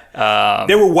 Right, yeah.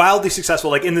 They were wildly successful.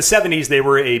 Like in the 70s, they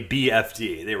were a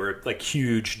BFD. They were like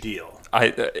huge deal.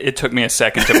 It took me a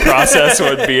second to process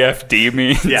what BFD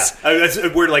means. Yeah.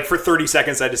 We're like for 30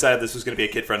 seconds, I decided this was going to be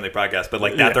a kid-friendly podcast, but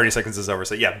like that 30 seconds is over.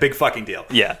 So yeah, big fucking deal.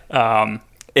 Yeah.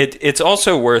 It's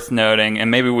also worth noting, and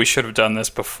maybe we should have done this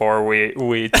before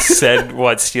we said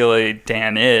what Steely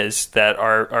Dan is, that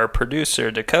our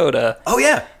producer, Dakota,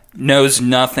 knows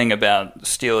nothing about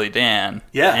Steely Dan.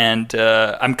 Yeah. And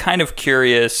I'm kind of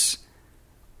curious,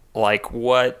 like,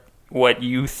 what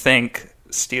you think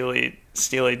Steely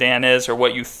Dan is, or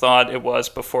what you thought it was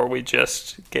before we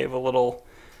just gave a little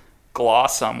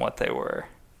gloss on what they were.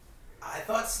 I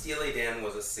thought Steely Dan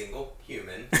was a single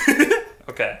human.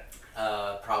 Okay.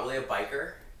 Probably a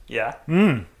biker. Yeah.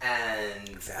 And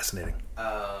fascinating.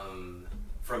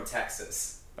 From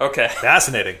Texas. Okay.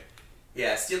 Fascinating.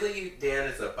 Yeah, Steely Dan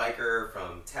is a biker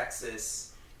from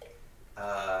Texas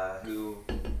who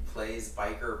plays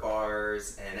biker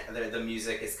bars, and the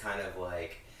music is kind of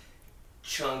like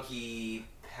chunky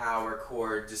power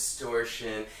chord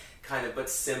distortion, kind of, but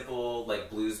simple, like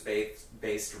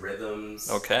blues-based rhythms.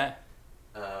 Okay.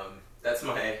 That's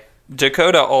my...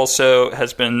 Dakota also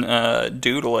has been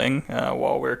doodling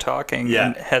while we're talking,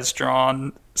 and has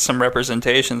drawn some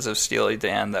representations of Steely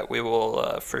Dan that we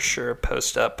will for sure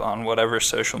post up on whatever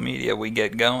social media we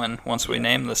get going once we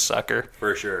name this sucker.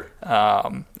 For sure.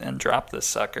 And drop this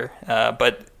sucker.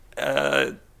 But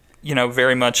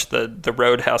very much the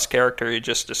Roadhouse character you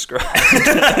just described.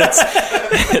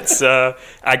 it's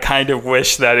I kind of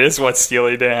wish that is what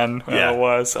Steely Dan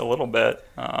was a little bit.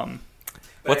 But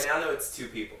I now know it's two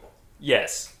people.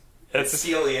 Yes. It's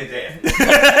Steely and Dan.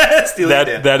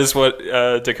 That is what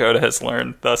Dakota has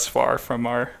learned thus far from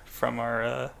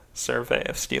our survey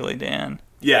of Steely Dan.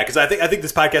 Yeah, because I think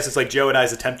this podcast is like Joe and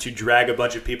I's attempt to drag a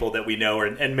bunch of people that we know,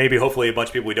 and maybe hopefully a bunch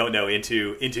of people we don't know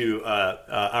into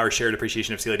our shared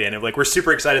appreciation of Steely Dan. And like we're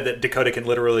super excited that Dakota can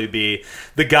literally be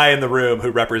the guy in the room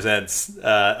who represents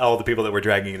all the people that we're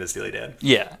dragging into Steely Dan.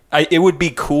 Yeah, it would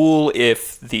be cool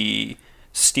if the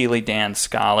Steely Dan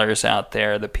scholars out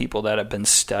there, the people that have been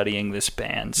studying this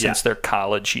band since their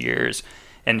college years,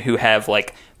 and who have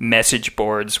like message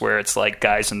boards where it's like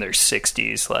guys in their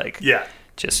 60s, like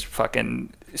just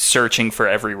fucking searching for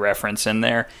every reference in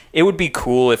there. It would be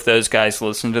cool if those guys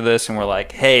listened to this and were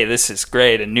like, hey, this is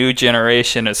great, a new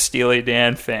generation of Steely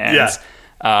Dan fans.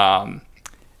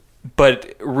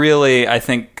 But really, I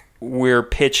think we're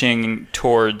pitching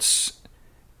towards,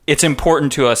 it's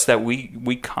important to us that we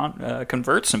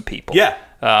convert some people.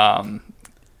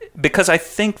 Because I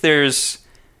think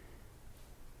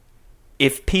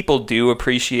if people do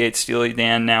appreciate Steely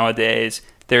Dan nowadays,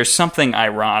 there's something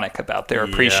ironic about their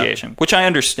appreciation, which I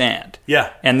understand.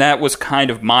 Yeah. And that was kind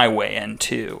of my way in,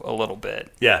 too, a little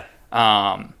bit. Yeah.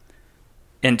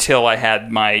 Until I had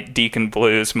my Deacon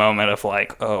Blues moment of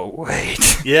like, oh,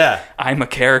 wait. Yeah. I'm a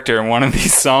character in one of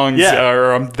these songs,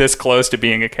 or I'm this close to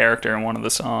being a character in one of the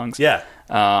songs. Yeah.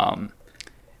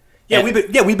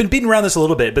 We've been beating around this a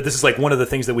little bit, but this is like one of the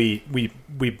things that we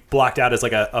blocked out as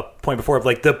like a point before of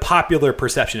like the popular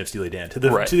perception of Steely Dan to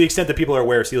the extent that people are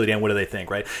aware of Steely Dan. What do they think,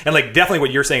 right? And like definitely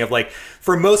what you're saying of like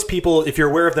for most people, if you're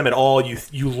aware of them at all,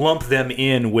 you lump them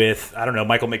in with I don't know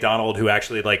Michael McDonald, who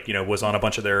actually like was on a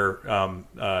bunch of their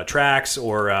tracks,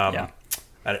 or who are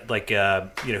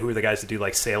the guys that do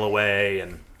like Sail Away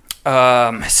and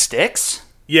Styx.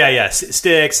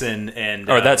 Styx and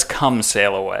that's Come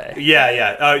Sail Away.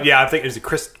 I think is it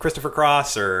Christopher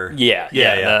Cross or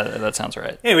that sounds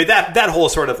right. Anyway, that whole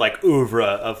sort of like oeuvre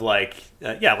of like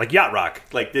yacht rock,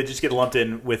 like they just get lumped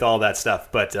in with all that stuff.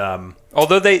 But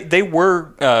although they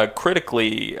were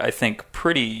critically, I think,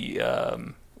 pretty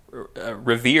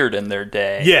revered in their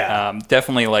day.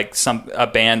 Definitely like a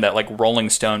band that like Rolling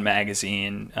Stone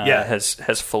magazine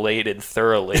has filleted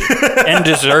thoroughly and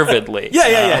deservedly.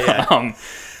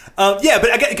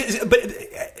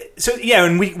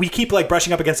 And we keep like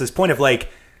brushing up against this point of like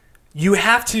you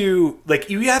have to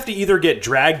either get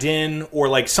dragged in or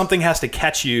like something has to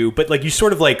catch you, but like you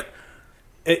sort of like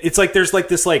it's like there's like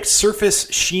this like surface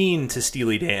sheen to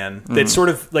Steely Dan that sort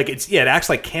of like it acts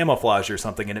like camouflage or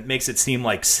something, and it makes it seem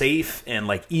like safe and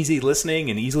like easy listening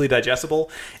and easily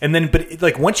digestible. And then but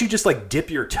like once you just like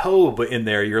dip your toe in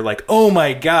there, you're like, oh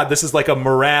my god, this is like a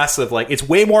morass of like, it's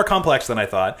way more complex than I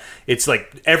thought. It's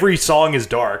like every song is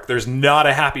dark. There's not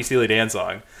a happy Steely Dan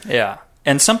song.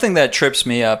 And something that trips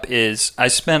me up is I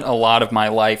spent a lot of my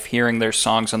life hearing their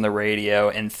songs on the radio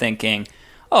and thinking,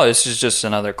 oh, this is just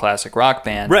another classic rock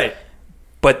band. Right.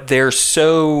 But the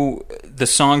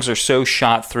songs are so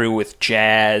shot through with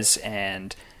jazz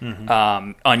and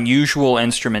unusual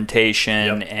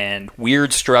instrumentation and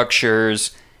weird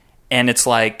structures. And it's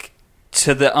like,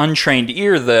 to the untrained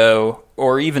ear, though,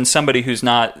 or even somebody who's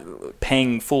not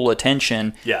paying full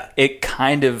attention, it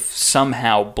kind of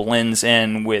somehow blends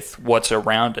in with what's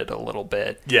around it a little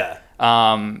bit.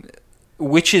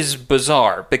 Which is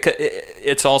bizarre, because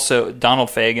it's also Donald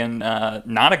Fagen,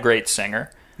 not a great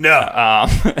singer. No.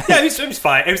 He's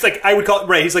fine. He's like, I would call it,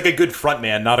 right, he's like a good front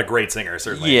man, not a great singer,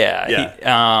 certainly.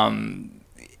 And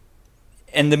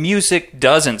the music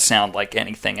doesn't sound like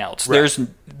anything else.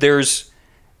 Right.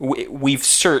 We've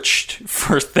searched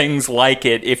for things like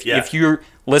it. If you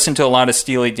listen to a lot of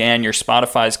Steely Dan, your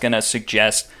Spotify's going to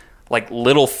suggest like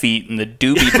Little Feat and the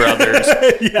Doobie Brothers,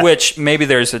 which maybe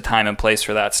there's a time and place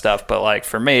for that stuff, but like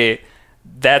for me,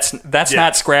 that's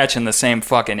not scratching the same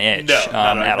fucking itch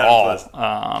at all.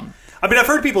 I mean, I've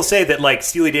heard people say that like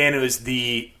Steely Dan was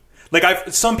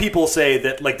some people say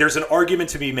that like there's an argument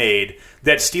to be made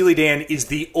that Steely Dan is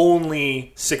the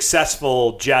only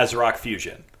successful jazz rock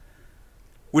fusion.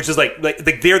 Which is like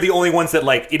they're the only ones that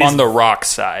like it is on the rock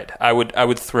side. I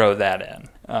would throw that in.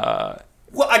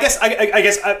 Well, I guess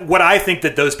what I think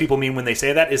that those people mean when they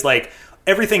say that is like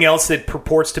everything else that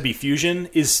purports to be fusion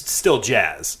is still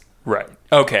jazz. Right.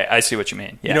 Okay, I see what you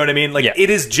mean. Yeah. You know what I mean? Like it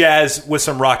is jazz with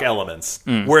some rock elements.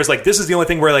 Whereas like this is the only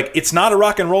thing where like it's not a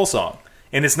rock and roll song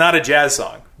and it's not a jazz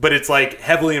song, but it's like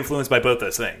heavily influenced by both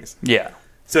those things. Yeah.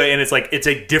 So and it's like it's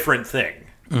a different thing.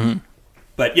 Mm-hmm.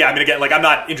 But yeah, I mean, again, like I'm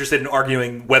not interested in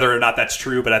arguing whether or not that's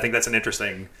true, but I think that's an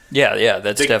interesting. Yeah,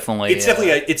 that's definitely. It's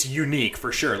definitely it's unique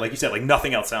for sure. Like you said, like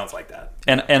nothing else sounds like that.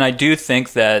 And I do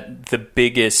think that the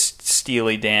biggest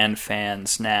Steely Dan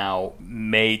fans now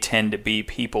may tend to be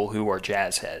people who are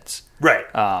jazz heads, right?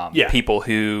 People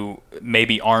who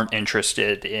maybe aren't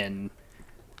interested in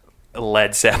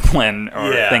Led Zeppelin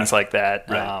or things like that.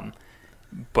 Right.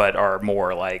 but are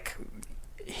more like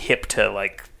hip to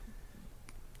like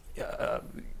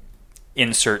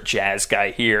insert jazz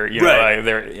guy here. You know, Right.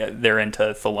 like they're into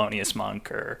Thelonious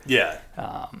Monk or Yeah.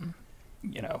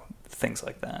 you know, things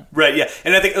like that. Right, yeah.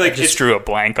 And I think like Just drew a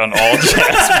blank on all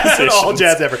jazz musicians. all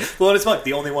jazz ever. Thelonious Monk,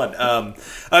 the only one.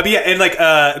 But yeah, and like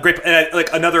great,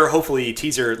 like another hopefully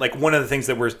teaser. Like one of the things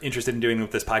that we're interested in doing with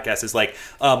this podcast is like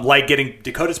getting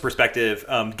Dakota's perspective,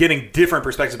 getting different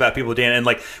perspectives about people, Dan. And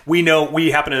like we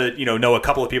happen to know a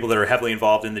couple of people that are heavily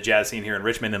involved in the jazz scene here in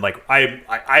Richmond. And like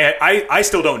I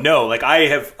still don't know. Like I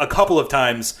have a couple of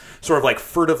times sort of like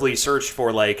furtively searched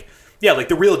for like. Yeah, like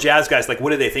the real jazz guys, like what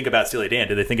do they think about Steely Dan?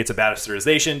 Do they think it's a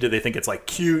bastardization? Do they think it's like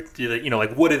cute? Do they,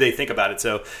 like what do they think about it?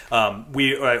 So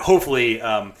we hopefully,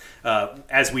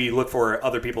 as we look for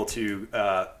other people to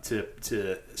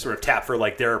sort of tap for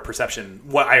like their perception,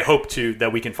 what I hope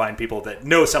that we can find people that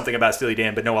know something about Steely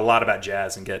Dan but know a lot about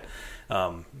jazz and get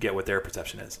what their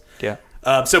perception is. Yeah.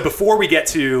 So before we get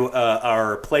to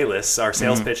our playlists, our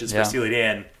sales pitches for Steely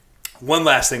Dan. One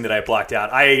last thing that I blocked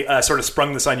out. I sort of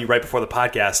sprung this on you right before the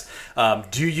podcast.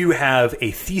 Do you have a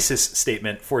thesis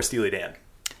statement for Steely Dan?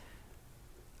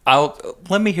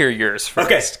 Let me hear yours first.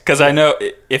 Okay. Because I know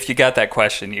if you got that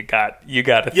question, you got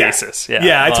a thesis.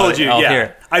 Yeah, I told you. I'll hear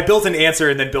it. I built an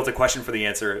answer and then built a question for the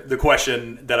answer. The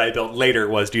question that I built later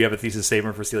was, do you have a thesis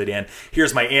statement for Steely Dan?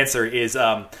 Here's my answer is...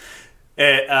 so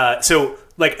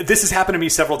like this has happened to me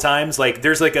several times. Like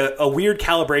there's like a weird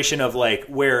calibration of like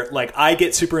where like I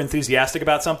get super enthusiastic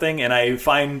about something and I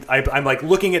find I'm like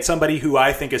looking at somebody who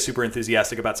I think is super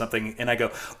enthusiastic about something and I go,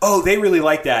 oh, they really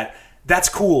like that. That's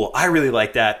cool. I really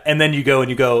like that. And then you go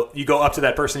up to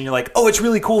that person and you're like, oh, it's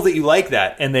really cool that you like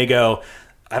that. And they go,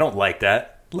 I don't like that.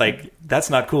 Like, that's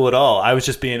not cool at all. I was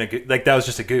just being that was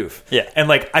just a goof. Yeah. And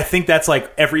like, I think that's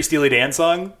like every Steely Dan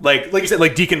song. Like you said,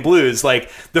 like Deacon Blues, like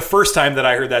the first time that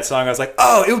I heard that song, I was like,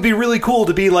 oh, it would be really cool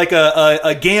to be like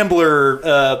a gambler, like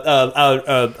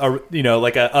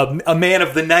a man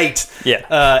of the night.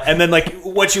 Yeah. And then like,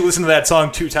 once you listen to that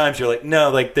song 2 times, you're like, no,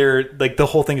 like they're like the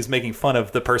whole thing is making fun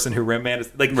of the person who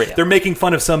romanticized, like Yeah. they're making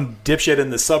fun of some dipshit in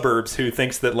the suburbs who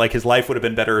thinks that like his life would have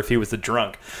been better if he was a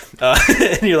drunk.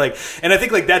 And you're like, and I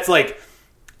think like that's like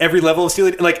every level of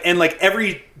Steely Dan, like, and like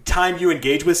every time you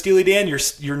engage with Steely Dan,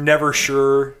 you're never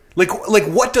sure like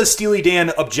what does Steely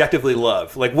Dan objectively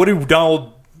love? Like what do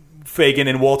Donald Fagen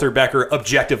and Walter Becker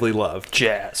objectively love?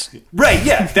 Jazz. Right,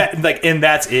 yeah. That like, and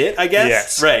that's it, I guess.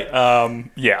 Yes. Right.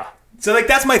 Yeah. So like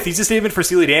that's my thesis statement for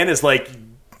Steely Dan is like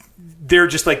they're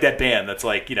just like that band that's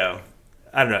like, I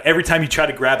don't know, every time you try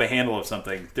to grab a handle of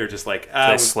something, they're just like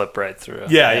They slip right through.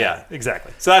 Yeah,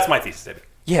 exactly. So that's my thesis statement.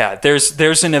 Yeah,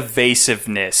 there's an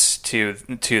evasiveness to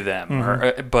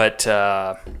them, but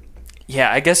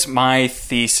I guess my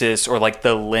thesis or like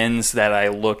the lens that I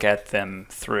look at them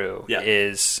through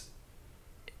is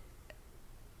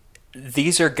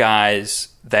these are guys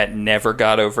that never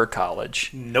got over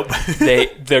college. Nope.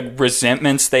 The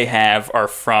resentments they have are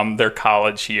from their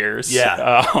college years.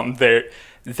 Yeah.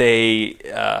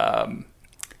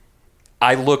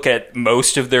 I look at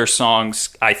most of their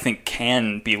songs, I think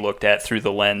can be looked at through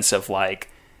the lens of like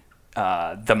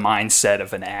the mindset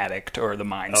of an addict or the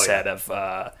mindset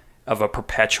of a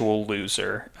perpetual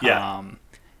loser. Yeah.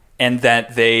 And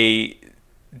that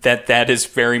that is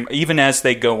very, even as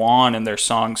they go on and their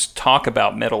songs talk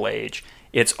about middle age,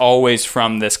 it's always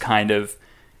from this kind of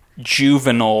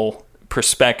juvenile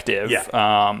perspective.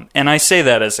 Yeah. And I say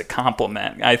that as a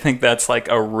compliment. I think that's like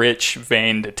a rich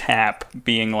vein to tap,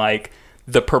 being like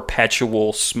the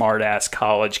perpetual smart-ass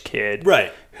college kid,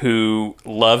 Right. who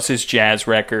loves his jazz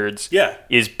records, Yeah.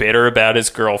 is bitter about his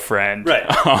girlfriend,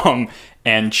 Right.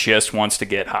 And just wants to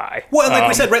get high. Well, and like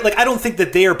we said, right? Like I don't think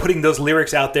that they are putting those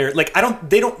lyrics out there. Like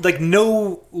they don't like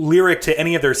no lyric to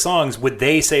any of their songs would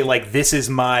they say like this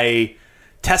is my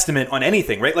testament on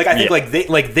anything, right? Like I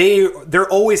think they're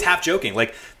always half joking.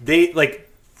 Like they like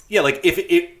like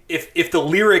if the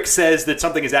lyric says that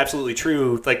something is absolutely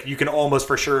true, like you can almost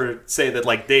for sure say that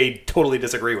like they totally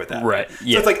disagree with that. Right. So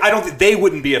Yeah. it's like I don't think they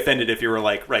wouldn't be offended if you were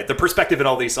like, right, the perspective in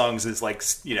all these songs is like,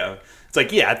 it's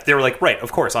like, yeah, they were like, right,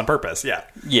 of course, on purpose. Yeah.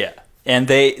 Yeah. And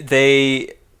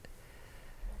they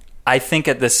I think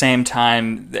at the same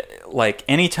time, like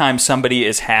anytime somebody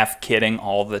is half kidding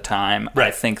all the time, I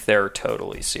Right. think they're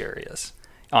totally serious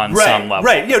on Right. some level.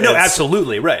 Right. Yeah, no, It's-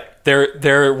 absolutely. Right.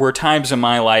 There were times in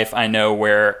my life I know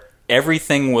where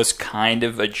everything was kind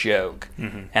of a joke,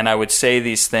 and I would say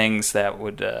these things that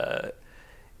would,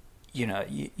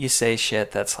 you say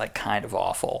shit that's like kind of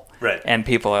awful, Right. And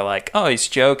people are like, "Oh, he's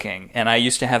joking." And I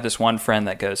used to have this one friend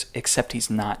that goes, "Except he's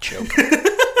not joking.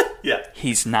 Yeah.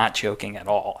 He's not joking at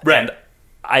all." Right. And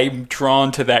I'm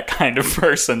drawn to that kind of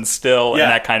person still, and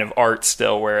that kind of art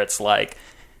still, where it's like,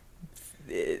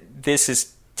 this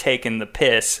is taking the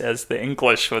piss, as the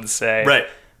English would say. Right.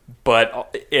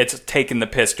 But it's taking the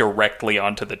piss directly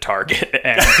onto the target.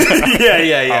 And,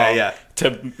 yeah.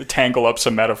 To tangle up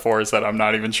some metaphors that I'm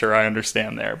not even sure I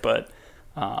understand there, but...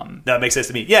 that makes sense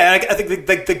to me. Yeah, I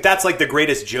think that's like the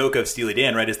greatest joke of Steely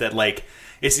Dan, right? Is that like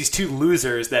it's these two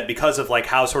losers that, because of like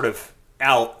how sort of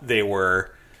out they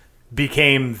were,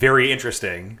 became very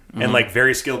interesting and like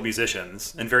very skilled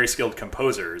musicians and very skilled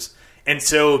composers, and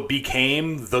so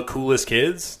became the coolest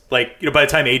kids. Like, you know, by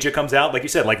the time Aja comes out, like you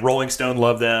said, like Rolling Stone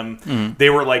loved them. They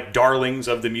were like darlings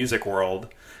of the music world.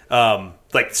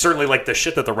 Like certainly like the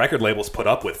shit that the record labels put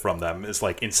up with from them is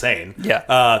like insane.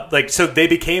 Yeah. Like, so they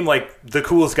became like the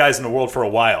coolest guys in the world for a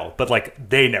while, but like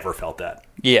they never felt that.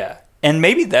 Yeah. And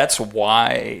maybe that's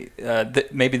why,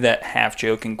 maybe that half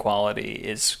joking quality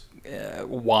is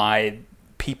why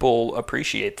people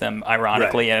appreciate them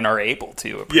ironically and are able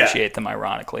to appreciate them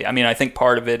ironically. I mean, I think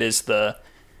part of it is the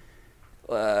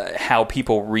how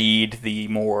people read the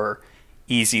more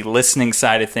easy listening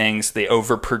side of things, the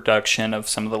overproduction of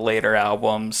some of the later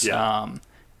albums,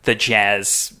 the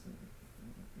jazz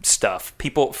stuff.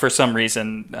 People, for some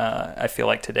reason, I feel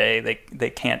like today they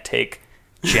can't take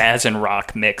jazz and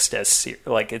rock mixed as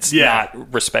like it's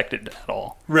not respected at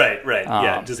all. Right.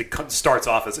 Just it starts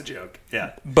off as a joke.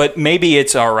 Yeah, but maybe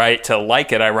it's all right to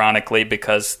like it ironically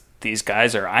because these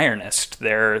guys are ironists.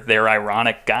 They're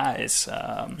ironic guys.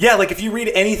 Like if you read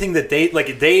anything that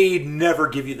they never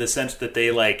give you the sense that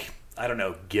they like, I don't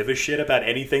know, give a shit about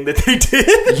anything that they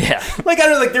did. Yeah. Like, I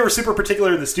don't know, like they were super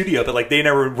particular in the studio, but like they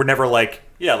were never like,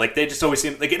 like they just always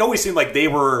seemed like, it always seemed like they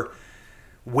were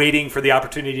waiting for the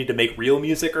opportunity to make real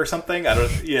music or something. I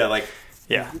don't,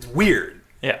 it's weird.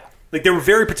 Yeah. Like they were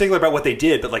very particular about what they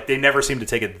did, but like they never seemed to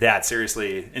take it that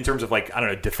seriously in terms of like, I don't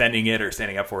know, defending it or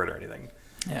standing up for it or anything.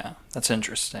 Yeah, that's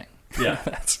interesting. Yeah.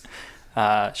 That's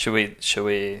should we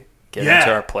get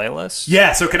into our playlist?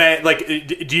 Yeah, so can I like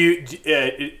do you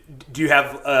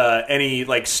have any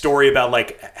like story about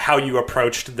like how you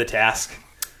approached the task?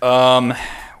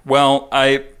 Well,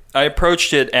 I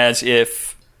approached it as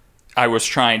if I was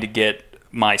trying to get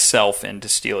myself into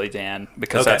Steely Dan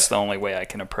because that's the only way I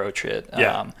can approach it.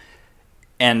 Yeah.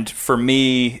 And for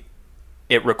me,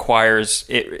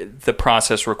 the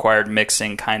process required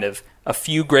mixing kind of a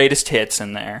few greatest hits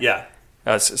in there. Yeah.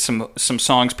 Some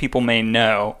songs people may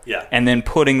know. Yeah. And then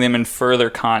putting them in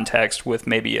further context with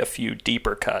maybe a few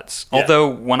deeper cuts. Yeah. Although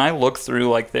when I look through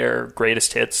like their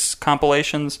greatest hits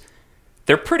compilations,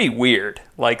 they're pretty weird.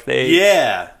 Like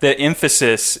the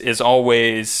emphasis is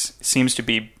always seems to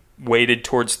be weighted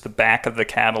towards the back of the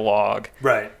catalog.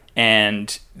 Right.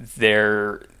 And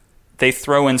they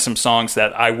throw in some songs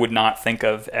that I would not think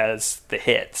of as the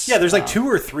hits. Yeah, there's like 2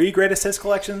 or 3 greatest hits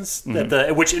collections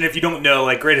that which, and if you don't know,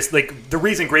 like the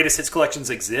reason greatest hits collections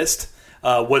exist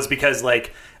was because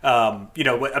like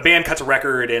a band cuts a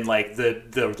record and like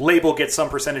the label gets some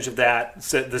percentage of that,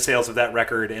 the sales of that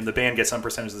record, and the band gets some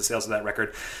percentage of the sales of that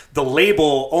record. The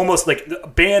label almost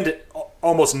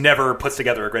never puts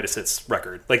together a greatest hits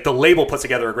record. Like the label puts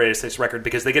together a greatest hits record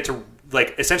because they get to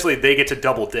like essentially they get to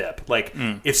double dip. Like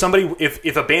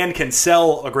if a band can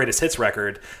sell a greatest hits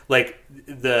record, like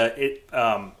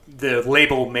the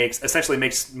label essentially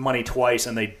makes money twice,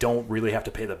 and they don't really have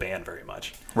to pay the band very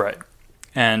much. Right.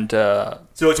 And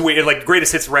so it's weird. Like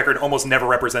greatest hits record almost never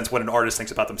represents what an artist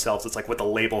thinks about themselves. It's like what the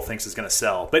label thinks is going to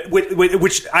sell. But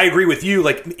which I agree with you.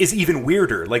 Like is even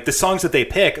weirder. Like the songs that they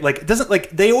pick. Like it doesn't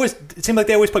like it seems like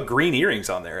they always put Green Earrings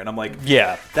on there, and I'm like,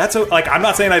 yeah, that's like I'm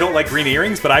not saying I don't like Green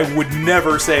Earrings, but I would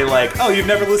never say like, oh, you've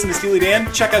never listened to Steely Dan?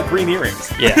 Check out Green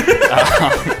Earrings. Yeah,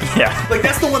 yeah. Like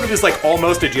that's the one that is like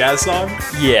almost a jazz song.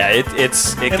 Yeah, it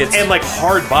gets and like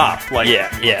hard bop. Like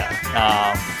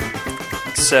yeah.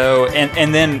 So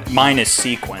and then mine is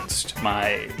sequenced.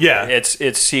 It's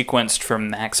sequenced from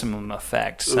Maximum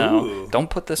Effect. So don't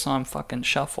put this on fucking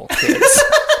shuffle, kids.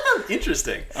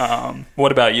 Interesting.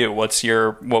 What about you? What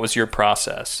was your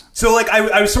process? So like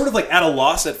I was sort of like at a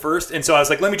loss at first, and so I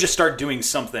was like, let me just start doing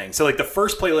something. So like the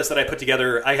first playlist that I put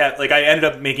together, I ended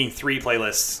up making 3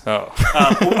 playlists. Oh.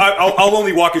 I'll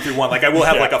only walk you through one. Like I will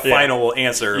have like a final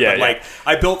answer, but like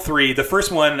I built 3. The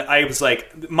first one, I was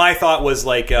like, my thought was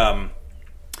like.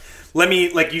 Let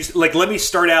me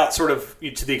start out sort of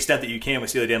to the extent that you can with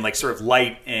Steely Dan, like sort of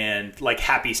light and like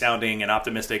happy sounding and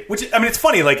optimistic. Which I mean, it's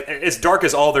funny. Like as dark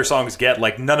as all their songs get,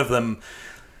 like none of them.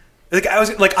 Like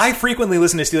I frequently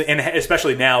listen to Steely, and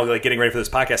especially now, like getting ready for this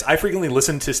podcast, I frequently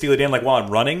listen to Steely Dan like while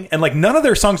I'm running, and like none of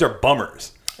their songs are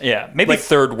bummers. Yeah, maybe like,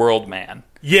 Third World Man.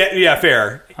 Yeah,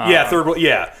 fair. Yeah, Third World.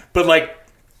 Yeah, but like.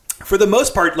 for the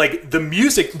most part, like the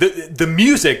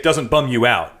music doesn't bum you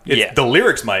out. The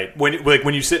lyrics might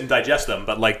when you sit and digest them,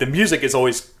 but like the music is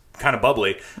always kind of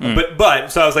bubbly.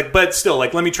 But so I was like, but still,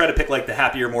 like, let me try to pick like the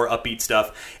happier, more upbeat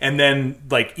stuff, and then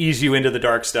like ease you into the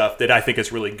dark stuff that I think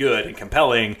is really good and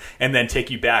compelling, and then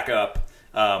take you back up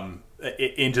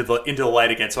into the light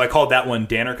again. So I called that one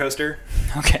Danner Coaster.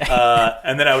 Okay.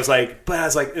 And then I was like,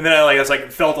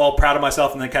 felt all proud of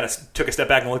myself, and then kind of took a step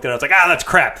back and looked at it. I was like, that's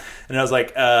crap. And I was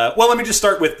like, well, let me just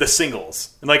start with the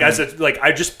singles. And like I said, like I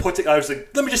was like,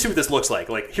 let me just see what this looks like.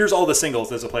 Like, here's all the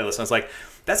singles as a playlist. And I was like,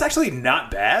 that's actually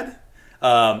not bad.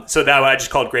 So now I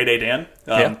just called Grade A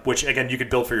Dan, which again you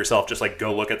could build for yourself. Just like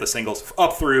go look at the singles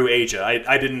up through Asia.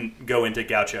 I didn't go into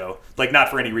Gaucho, like not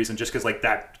for any reason, just because like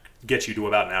that gets you to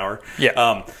about an hour.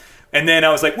 Yeah. And then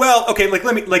I was like, well, okay, like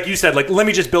let me, like you said, like let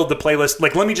me just build the playlist.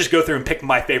 Like let me just go through and pick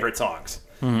my favorite songs.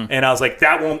 And I was like,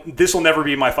 this will never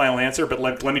be my final answer, but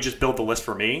let me just build the list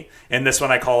for me. And this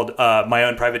one I called My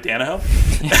Own Private Danaho.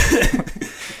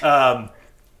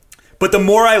 But the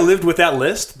more I lived with that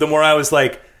list, the more I was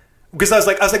like, because I was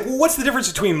like, well, what's the difference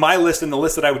between my list and the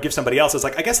list that I would give somebody else? I was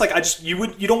like, I guess like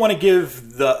you don't want to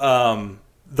give the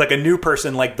like a new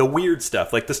person like the weird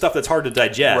stuff, like the stuff that's hard to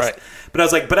digest. Right. But I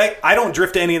was like, but I don't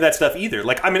drift to any of that stuff either.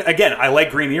 Like, I mean, again, I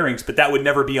like Green Earrings, but that would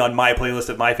never be on my playlist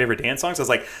of my favorite dance songs. I was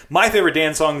like, my favorite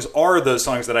dance songs are those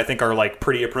songs that I think are like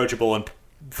pretty approachable and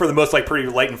for the most like pretty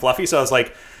light and fluffy. So I was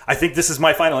like, I think this is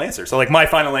my final answer. So like my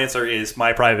final answer is my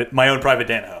own private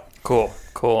Danaho. Cool.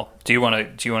 Do you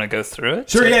want to go through it?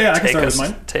 Sure. Yeah. I can start with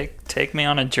mine. Take me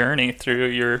on a journey through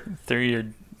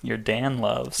your Dan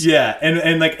loves. Yeah,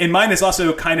 and mine is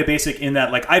also kind of basic in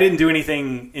that like I didn't do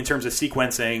anything in terms of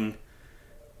sequencing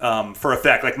for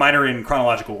effect. Like mine are in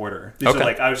chronological order. These are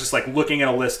like I was just like looking at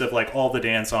a list of like all the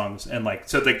Dan songs and like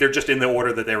so like they're just in the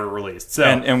order that they were released. So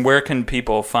and where can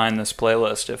people find this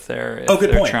playlist if they're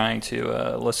trying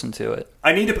to listen to it?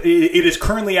 It is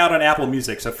currently out on Apple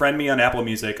Music, so friend me on Apple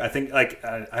Music. I think like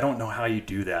I don't know how you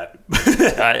do that.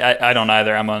 I don't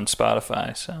either. I'm on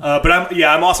Spotify, so but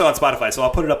I'm also on Spotify, so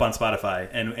I'll put it up on Spotify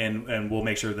and we'll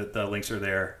make sure that the links are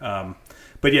there.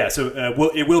 But yeah, so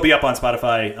it will be up on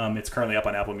Spotify. It's currently up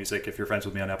on Apple Music. If you're friends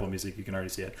with me on Apple Music, you can already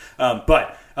see it.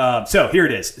 So here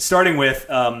it is, starting with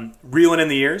 "Reelin' in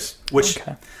the Years," which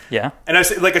and I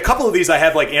was like a couple of these I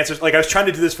have like answers. Like I was trying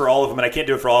to do this for all of them, and I can't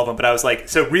do it for all of them. But I was like,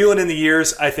 so "Reelin' in the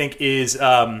Years" I think is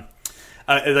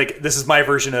like this is my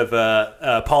version of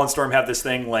Paul and Storm have this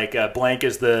thing like Blank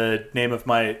is the name of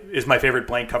my favorite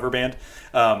Blank cover band.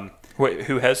 Wait,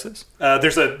 who has this?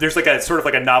 There's like a sort of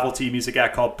like a novelty music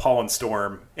act called Paul and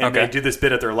Storm, and they do this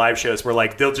bit at their live shows where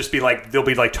like they'll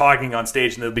be talking on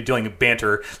stage and they'll be doing a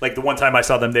banter. Like the one time I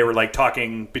saw them, they were like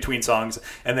talking between songs,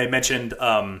 and they mentioned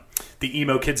the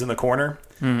emo kids in the corner.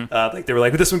 Like they were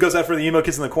like, this one goes out for the emo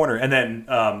kids in the corner, and then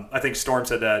I think Storm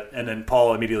said that, and then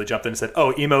Paul immediately jumped in and said,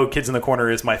 "Oh, emo kids in the corner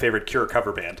is my favorite Cure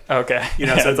cover band." Okay,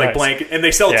 so it's like Blank, and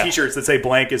they sell T-shirts that say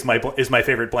 "Blank is my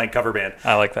favorite Blank cover band."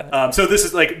 I like that. So this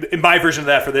is like my version of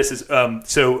that for this is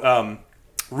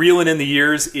 "Reelin' in the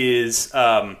Years" is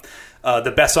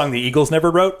the best song the Eagles never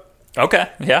wrote. Okay,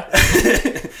 yeah.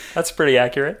 That's pretty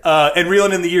accurate. And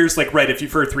 "Reelin' in the Years," like, right, if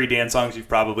you've heard 3 Dan songs, you've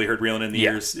probably heard "Reelin' in the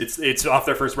Years." It's off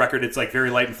their first record. It's like very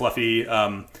light and fluffy.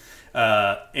 But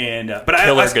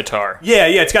killer guitar. Yeah,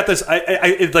 it's got this.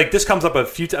 It, like this comes up a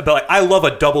few times. But like, I love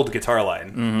a doubled guitar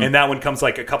line, and that one comes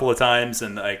like a couple of times,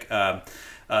 and like,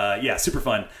 super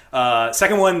fun.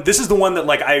 Second one, this is the one that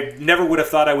like I never would have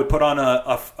thought I would put on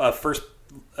a first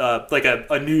like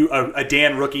a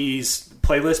Dan Rookies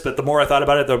playlist, but the more I thought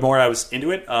about it, the more I was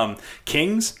into it.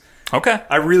 Kings. Okay.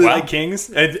 I really like Kings.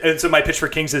 And so my pitch for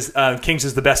Kings is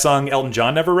the best song Elton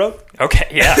John never wrote. Okay,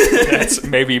 yeah. That's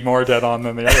maybe more dead on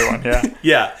than the other one,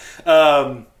 yeah.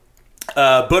 Yeah.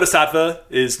 Bodhisattva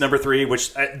is number 3,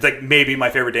 which like maybe my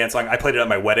favorite dance song. I played it at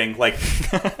my wedding, like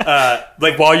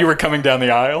while you were coming down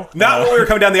the aisle. Not while we were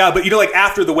coming down the aisle, but like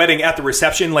after the wedding, at the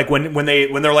reception, like when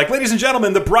they're like, ladies and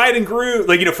gentlemen, the bride and groom.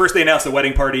 Like first they announced the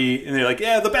wedding party, and they're like,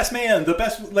 yeah, the best man, the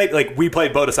best. Like we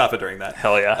played Bodhisattva during that.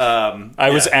 Hell yeah! I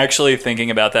was actually thinking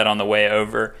about that on the way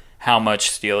over. How much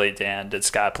Steely Dan did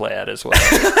Scott play at as well?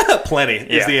 Plenty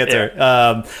is the answer.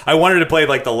 Yeah. I wanted to play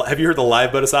like have you heard the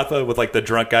live Bodhisattva with like the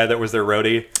drunk guy that was their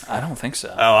roadie? I don't think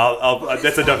so. Oh, I'll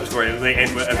that's a dumb story. And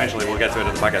eventually we'll get to it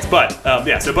in the podcast. But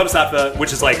so Bodhisattva,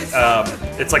 which is like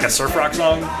it's like a surf rock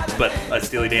song, but a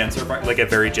Steely Dan surf rock, like a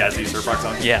very jazzy surf rock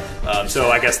song. Yeah. So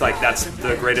I guess like that's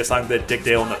the greatest song that Dick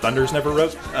Dale and the Thunders never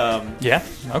wrote. Yeah.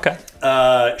 Okay.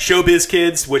 Showbiz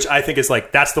Kids, which I think is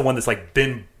like that's the one that's like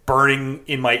been burning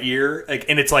in my ear, like,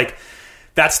 and it's like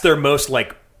that's their most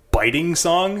like biting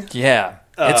song. Yeah.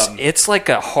 It's like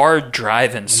a hard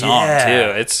driving song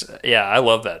too. I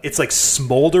love that. It's like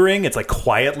smoldering. It's like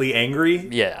quietly angry.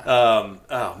 Yeah.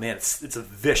 Oh man, it's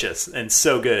vicious and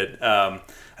so good. I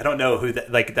don't know who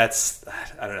that's.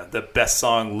 I don't know, the best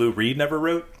song Lou Reed never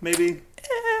wrote. Maybe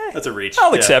that's a reach.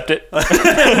 I'll accept it.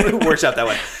 It works out that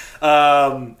way.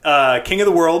 King of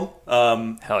the World.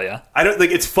 Hell yeah. I don't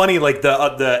like. It's funny. Like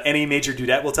the Any Major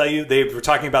Dudette will tell you, they were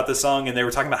talking about this song and they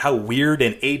were talking about how weird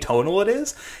and atonal it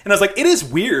is. And I was like, it is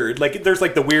weird. Like there's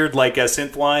like the weird like a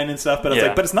synth line and stuff. But I was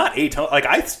like, but it's not atonal. Like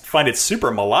I find it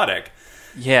super melodic.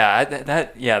 Yeah,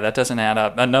 that doesn't add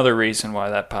up. Another reason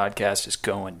why that podcast is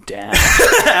going down.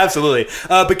 Absolutely.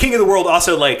 But King of the World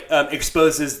also like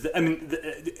exposes. I mean,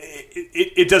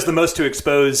 it does the most to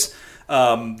expose.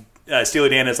 Steely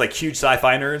Dan as like huge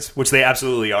sci-fi nerds, which they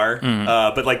absolutely are.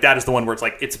 But like that is the one where it's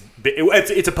like it's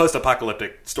a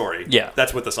post-apocalyptic story. Yeah,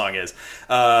 that's what the song is.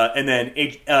 And then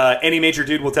Any Major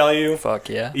Dude Will Tell You. Fuck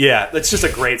yeah, yeah, it's just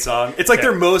a great song. It's like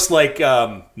their most like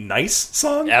nice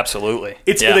song. Absolutely,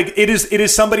 it's like it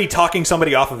is somebody talking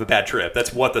somebody off of a bad trip.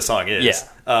 That's what the song is.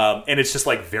 Yeah, and it's just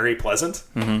like very pleasant.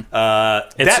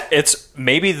 It's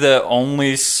maybe the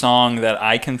only song that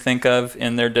I can think of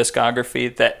in their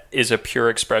discography that is a pure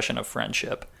expression of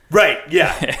friendship. Right.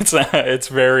 Yeah. It's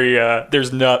very.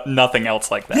 There's nothing else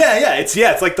like that. Yeah.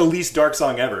 It's like the least dark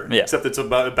song ever. Yeah. Except it's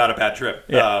about a bad trip.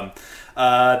 Yeah.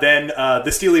 Then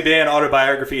the Steely Dan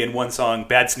autobiography in one song,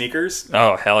 Bad Sneakers.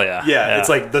 Oh, hell yeah. Yeah, it's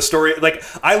like the story. Like,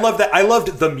 I love that. I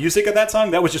loved the music of that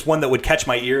song. That was just one that would catch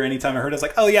my ear anytime I heard it. I was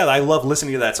like, oh, yeah, I love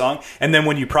listening to that song. And then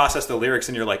when you process the lyrics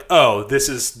and you're like, oh, this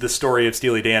is the story of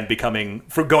Steely Dan going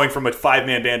from a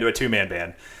 5-man band to a 2-man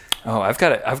band. Oh, I've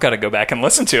got to go back and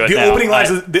listen to it. The opening lines,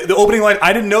 the opening line.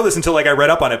 I didn't know this until like I read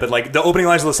up on it, but like the opening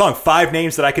lines of the song: 5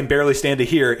 names that I can barely stand to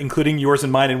hear, including yours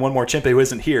and mine, and one more chimp who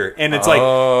isn't here. And it's like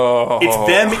it's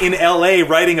them in L.A.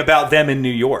 writing about them in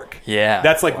New York. Yeah,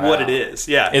 that's like what it is.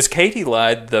 Yeah, is Katie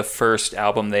Lied the first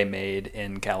album they made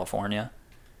in California?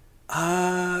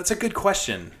 It's a good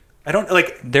question. I don't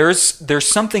like. There's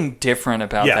something different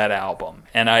about that album,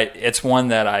 and it's one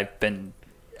that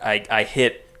I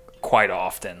hit quite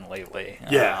often lately.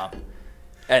 Yeah.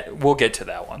 We'll get to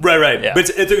that one. Right. Yeah. But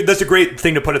that's a great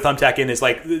thing to put a thumbtack in is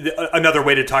like another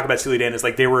way to talk about Steely Dan is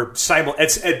like they were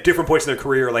at different points in their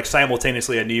career, like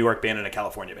simultaneously a New York band and a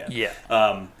California band. Yeah.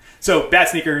 So Bad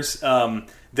Sneakers,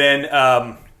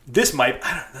 then this might,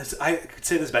 I could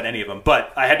say this about any of them,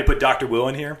 but I had to put Dr. Wu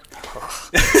in here.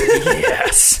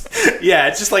 Yes. Yeah,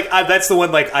 it's just like, that's the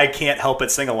one like I can't help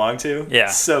but sing along to. Yeah.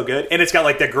 It's so good. And it's got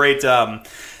like the great,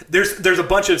 there's a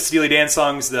bunch of Steely Dan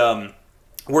songs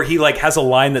where he like has a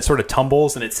line that sort of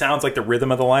tumbles and it sounds like the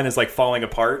rhythm of the line is like falling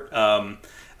apart. But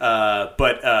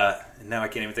now I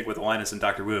can't even think what the line is in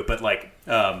Dr. Wu, but like,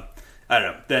 I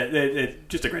don't know.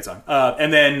 Just a great song.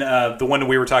 And then the one that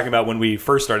we were talking about when we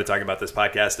first started talking about this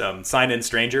podcast, Sign In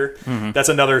Stranger. Mm-hmm. That's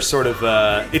another sort of,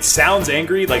 it sounds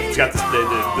angry. Like it's got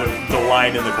the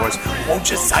line in the chorus, won't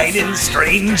you sign in,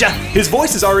 stranger? His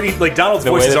voice is already, like Donald's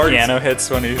voice is already. The piano hits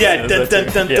when he's. Yeah, dun, dun,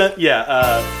 dun, dun.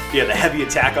 Yeah, the heavy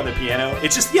attack on the piano.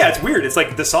 It's just, it's weird. It's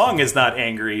like the song is not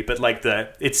angry, but like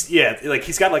like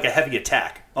he's got like a heavy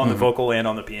attack on the vocal and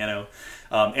on the piano.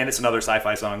 And it's another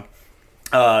sci-fi song.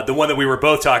 The one that we were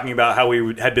both talking about, how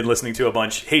we had been listening to a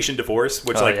bunch, Haitian Divorce,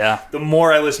 which the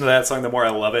more I listen to that song, the more I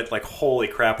love it. Like, holy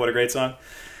crap, what a great song.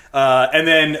 And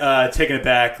then taking it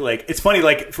back, like, it's funny,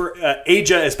 like, for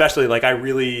Aja especially, like, I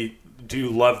really do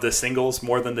love the singles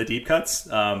more than the deep cuts.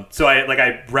 So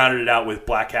I rounded it out with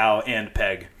Black Cow and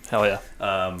Peg. Hell yeah.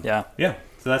 Yeah.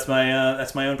 So that's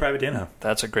my own private Dan.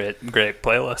 That's a great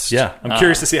playlist. Yeah. I'm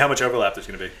curious to see how much overlap there's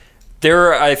going to be.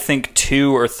 There are, I think,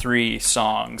 2 or 3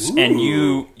 songs, and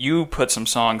you put some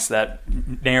songs that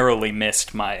narrowly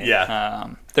missed my...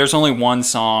 Yeah. There's only one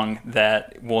song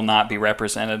that will not be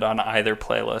represented on either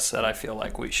playlist that I feel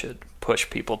like we should push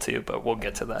people to, but we'll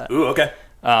get to that. Ooh, okay.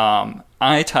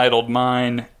 I titled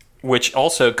mine, which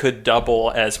also could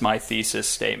double as my thesis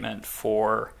statement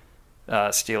for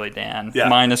Steely Dan. Yeah.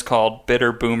 Mine is called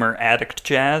Bitter Boomer Addict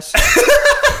Jazz.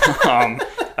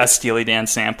 A Steely Dan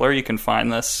sampler. You can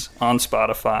find this on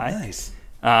Spotify. Nice.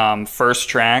 First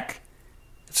track.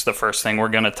 It's the first thing we're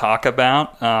going to talk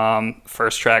about.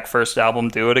 First track, first album,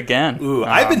 Do It Again. Ooh,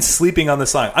 I've been sleeping on the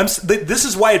song. This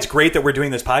is why it's great that we're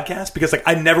doing this podcast, because like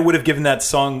I never would have given that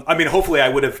song. I mean, hopefully I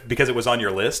would have because it was on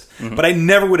your list, but I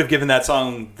never would have given that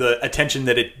song the attention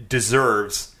that it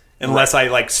deserves unless I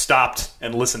like stopped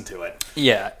and listened to it.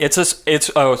 Yeah, it's a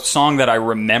song that I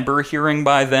remember hearing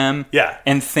by them. Yeah,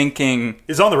 and thinking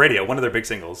it's on the radio, one of their big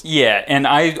singles. Yeah, and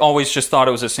I always just thought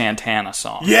it was a Santana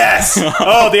song. Yes.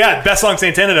 Oh, yeah, best song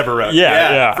Santana ever wrote.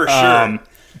 Yeah, for sure.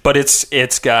 But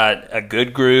it's got a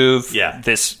good groove. Yeah.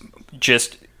 This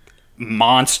just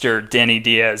monster Denny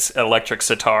Diaz electric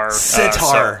sitar.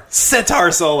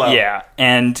 Sitar solo. Yeah.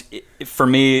 And for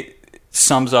me,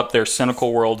 sums up their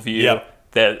cynical worldview. Yep.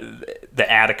 The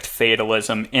addict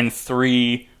fatalism in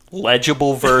 3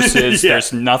 legible verses. Yeah.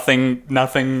 There's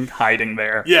nothing hiding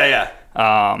there. Yeah.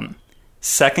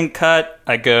 Second cut,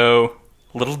 I go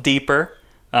a little deeper.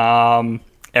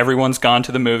 Everyone's Gone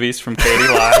to the Movies from Katie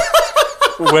Live,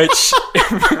 which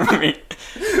for me,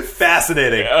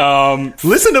 fascinating.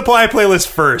 Listen to my playlist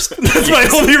first. That's my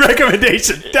only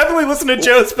recommendation. Definitely listen to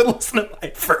Joe's, but listen to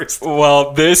mine first.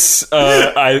 Well, this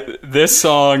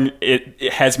song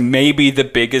it has maybe the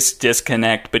biggest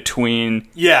disconnect between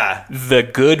the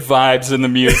good vibes in the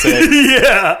music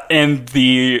and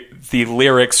the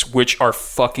lyrics, which are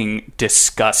fucking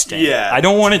disgusting. Yeah, I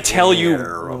don't want to tell you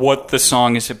what the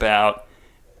song is about,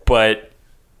 but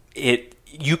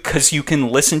because you can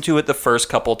listen to it the first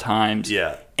couple times,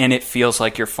 and it feels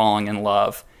like you're falling in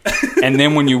love. And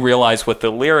then when you realize what the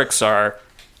lyrics are,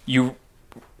 you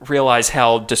realize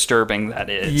how disturbing that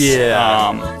is.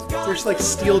 There's like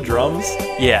steel drums.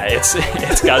 Yeah,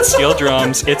 it's got steel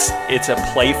drums. It's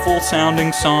a playful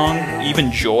sounding song,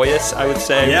 even joyous, I would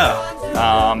say.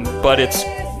 But it's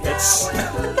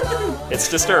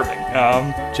disturbing.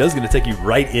 Joe's gonna take you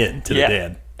right into the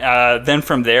Dan. Then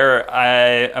from there,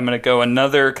 I'm going to go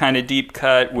another kind of deep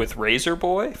cut with Razor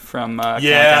Boy from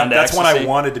Countdown to that's Ecstasy. one I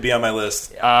wanted to be on my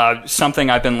list.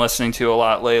 Something I've been listening to a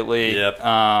lot lately.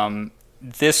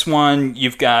 This one,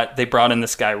 they brought in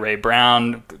this guy, Ray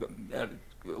Brown,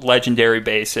 legendary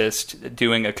bassist,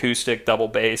 doing acoustic double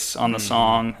bass on the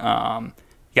song.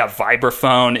 You got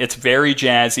vibraphone. It's very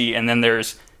jazzy. And then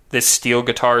there's this steel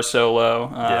guitar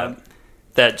solo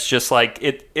that's just like,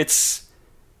 it's...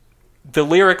 The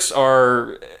lyrics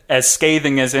are as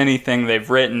scathing as anything they've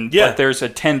written, but there's a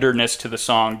tenderness to the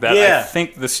song that I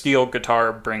think the steel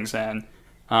guitar brings in.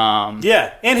 And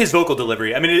his vocal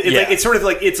delivery. I mean, it's sort of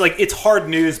like it's hard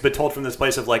news, but told from this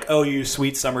place of like, oh, you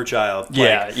sweet summer child.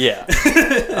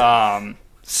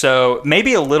 So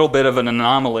maybe a little bit of an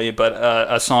anomaly, but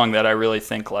a song that I really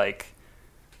think like.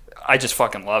 I just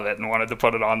fucking love it and wanted to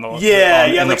put it on the the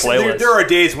playlist. There are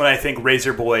days when I think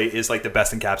Razor Boy is like the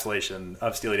best encapsulation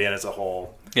of Steely Dan as a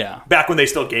whole. Yeah. Back when they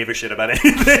still gave a shit about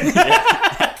anything.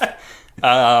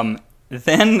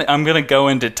 Then I'm going to go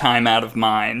into Time Out of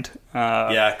Mind.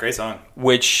 Great song.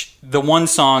 Which, the one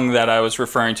song that I was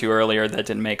referring to earlier that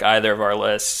didn't make either of our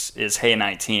lists is Hey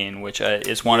 19, which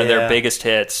is one of their biggest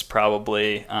hits,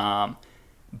 probably.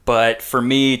 But for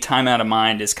me, Time Out of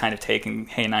Mind is kind of taking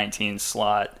Hey 19's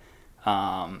slot.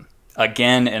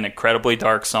 Again, an incredibly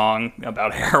dark song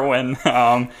about heroin.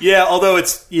 Although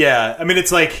it's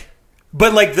like,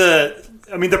 but like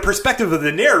the perspective of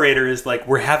the narrator is like,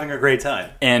 we're having a great time.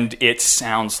 And it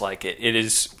sounds like it. It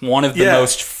is one of the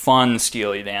most fun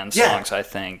Steely Dan songs, I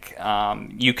think.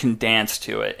 You can dance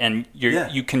to it, and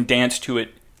you can dance to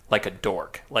it like a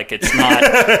dork. Like, it's not,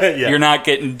 you're not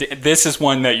getting, this is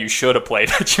one that you should have played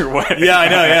at your wedding. Yeah, I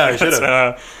know, I should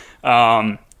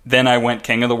have. Then I went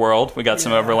King of the World. We got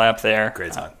some overlap there.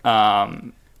 Great song.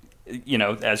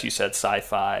 As you said,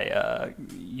 sci-fi.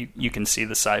 You can see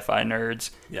the sci-fi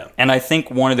nerds. Yeah. And I think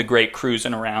one of the great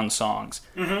cruising around songs.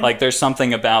 Mm-hmm. Like, there's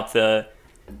something about it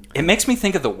makes me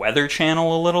think of the Weather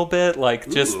Channel a little bit. Like,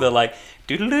 just the like,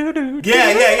 doo-doo-doo-doo.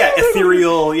 Yeah.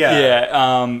 Ethereal,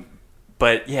 Yeah.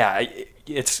 But yeah,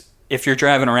 it's, if you're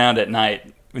driving around at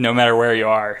night, no matter where you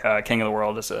are, King of the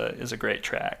World is a great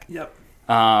track. Yep.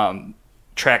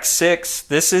 Track 6.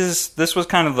 This was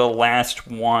kind of the last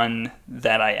one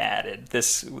that I added.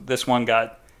 This one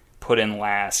got put in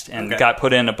last and got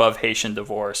put in above Haitian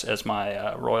Divorce as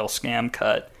my Royal Scam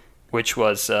cut, which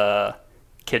was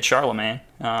Kid Charlemagne.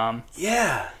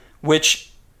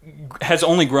 Which has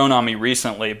only grown on me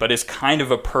recently, but is kind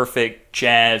of a perfect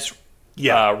jazz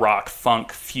rock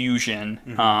funk fusion.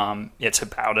 Mm-hmm. It's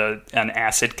about an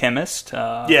acid chemist.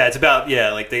 It's about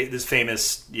this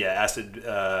famous acid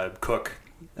cook.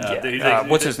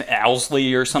 What's his name?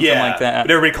 Owsley or something like that.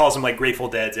 But everybody calls him like Grateful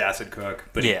Dead's acid cook.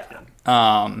 But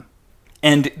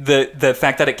and the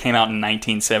fact that it came out in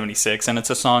 1976 and it's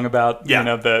a song about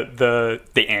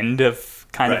the end of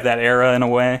kind of that era in a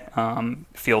way,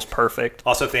 feels perfect.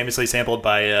 Also famously sampled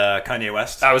by Kanye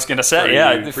West. I was going to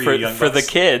say, for the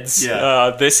kids,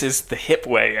 this is the hip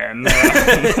way in.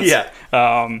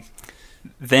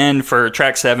 Then for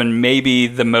track 7, maybe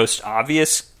the most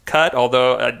obvious cut,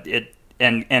 although it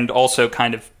and also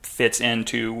kind of fits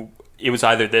into, it was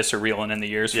either this or Reelin' in the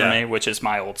Years for me, which is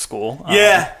my old school.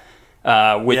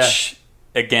 Which,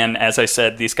 again, as I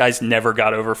said, these guys never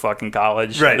got over fucking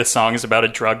college. Right. The song is about a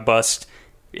drug bust.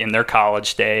 in their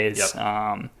college days.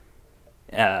 Yep.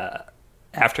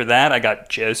 After that, I got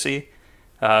Josie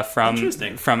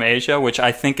from Asia, which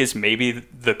I think is maybe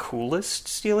the coolest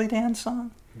Steely Dan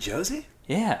song. Josie?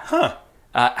 Yeah. Huh.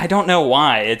 I don't know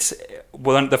why.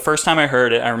 The first time I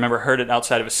heard it, I remember heard it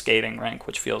outside of a skating rink,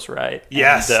 which feels right.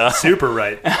 Yes, and, super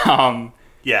right.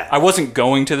 Yeah. I wasn't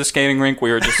going to the skating rink.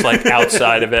 We were just like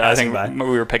outside of it. I think by.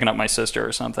 we were picking up my sister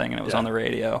or something, and it was on the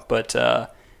radio. But I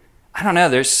don't know.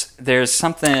 There's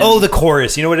something. Oh, the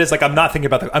chorus. You know what it is? Like, I'm not thinking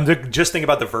about I'm just thinking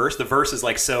about the verse. The verse is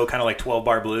like so kind of like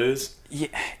 12-bar blues.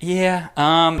 Yeah.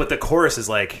 But the chorus is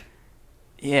like.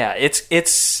 Yeah.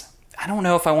 It's. I don't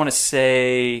know if I want to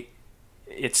say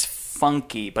it's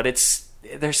funky, but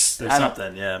there's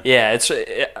something. Yeah. Yeah. It's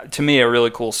to me a really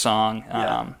cool song.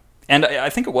 Yeah. And I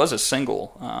think it was a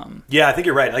single. Yeah, I think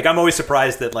you're right. Like, I'm always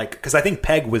surprised that, like, because I think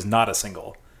Peg was not a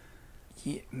single.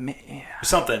 Yeah.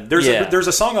 Something. There's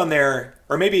a song on there,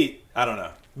 or maybe, I don't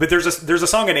know. But there's a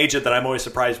song in Asia that I'm always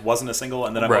surprised wasn't a single,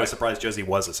 and then I'm always surprised Josie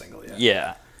was a single.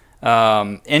 Yeah.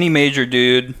 Any Major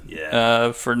Dude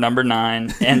for number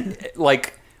 9. And,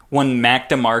 like, when Mac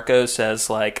DeMarco says,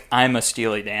 like, I'm a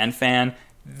Steely Dan fan,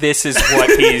 this is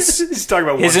what he's talking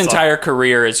about. His entire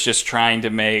career is just trying to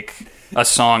make a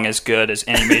song as good as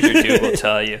Any Major Dude will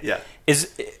tell you. Yeah.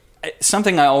 Is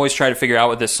something I always try to figure out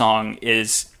with this song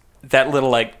is that little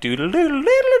like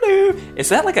doo-doo-doo-doo-doo-doo. Is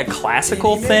that like a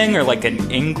classical thing or like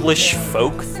an English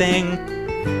folk thing?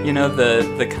 You know,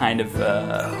 the kind of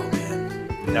oh man.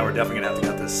 Now we're definitely gonna have to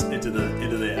cut this into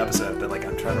the episode, but like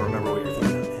I'm trying to remember what you're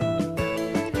thinking of.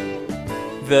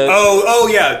 The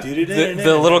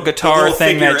little guitar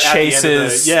thing that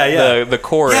chases the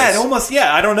chorus. Yeah, it almost,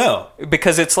 I don't know.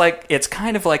 Because it's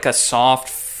kind of like a soft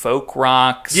folk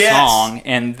rock song,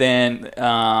 and then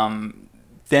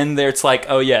there's like,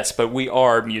 oh yes, but we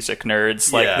are music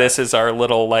nerds. Like this is our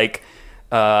little like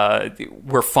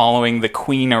we're following the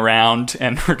Queen around,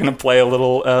 and we're gonna play a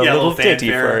little ditty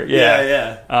for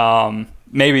her.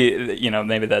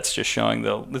 Maybe that's just showing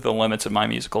the limits of my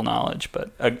musical knowledge,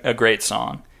 but a great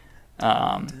song.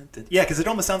 Yeah, because it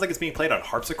almost sounds like it's being played on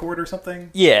harpsichord or something.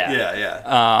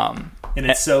 Yeah. And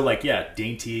it's so like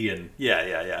dainty and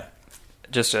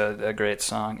just a great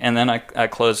song. And then I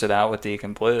close it out with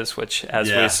Deacon Blues, which,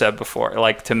 as we said before,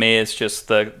 like to me is just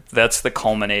that's the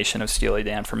culmination of Steely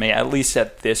Dan for me, at least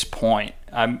at this point.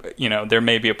 There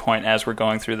may be a point as we're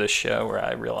going through this show where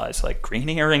I realize like Green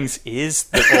Earrings is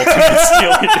the ultimate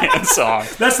Steely Dan song.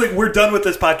 That's like we're done with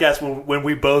this podcast when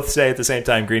we both say at the same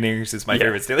time Green Earrings is my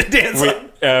favorite Steely Dan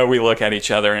song. We look at each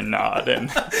other and nod,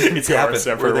 and it's happened.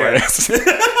 Separate ways.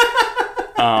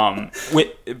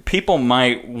 People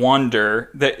might wonder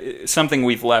that something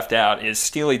we've left out is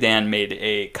Steely Dan made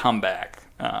a comeback.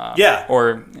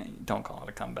 Or don't call it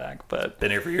a comeback, but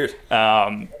been here for years.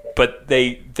 But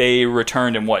they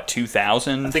returned in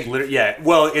 2000? I think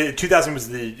Well, 2000 was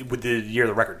the year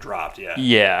the record dropped. Yeah.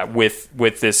 Yeah, with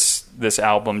this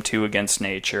album Two Against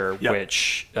Nature,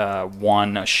 which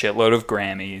won a shitload of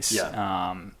Grammys.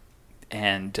 Yeah.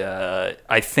 And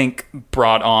I think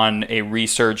brought on a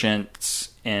resurgence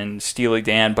in Steely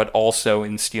Dan, but also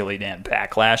in Steely Dan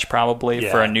backlash, probably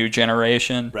for a new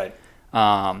generation. Right.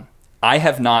 I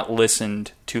have not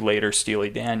listened to later Steely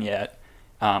Dan yet.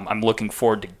 I'm looking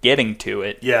forward to getting to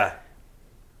it. Yeah.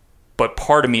 But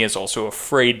part of me is also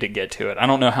afraid to get to it. I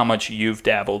don't know how much you've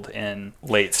dabbled in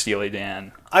late Steely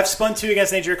Dan. I've spun Two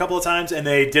Against Nature a couple of times, and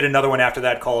they did another one after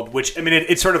that called, which, I mean,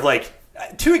 it's sort of like,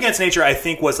 Two Against Nature, I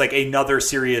think, was like another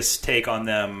serious take on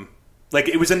them. Like,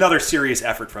 it was another serious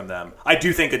effort from them. I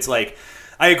do think it's like,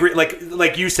 I agree,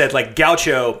 like you said, like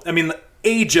Gaucho, I mean,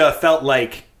 Aja felt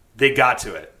like they got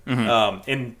to it. Mm-hmm.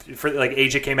 And for like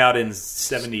Aja came out in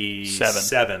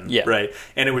 77, right?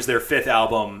 And it was their 5th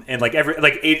album, and like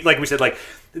like we said, like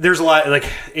there's a lot, like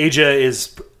Aja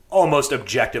is almost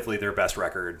objectively their best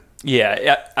record.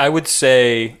 Yeah, I would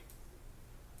say.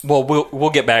 Well,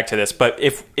 we'll get back to this, but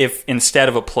if instead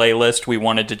of a playlist we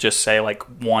wanted to just say like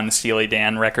one Steely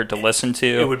Dan record to listen to,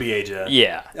 it would be Aja.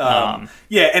 Yeah,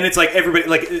 and it's like everybody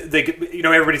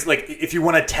everybody's like, if you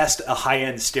want to test a high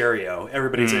end stereo,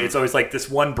 it's always like this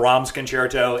one Brahms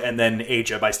concerto and then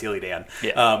Aja by Steely Dan.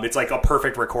 Yeah. It's like a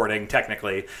perfect recording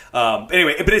technically.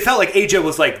 Anyway, but it felt like Aja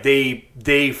was like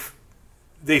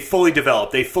they fully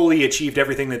developed. They fully achieved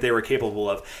everything that they were capable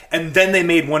of. And then they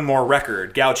made one more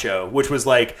record, Gaucho, which was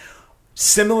like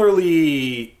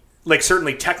similarly, like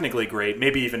certainly technically great,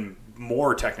 maybe even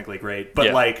more technically great,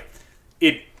 but like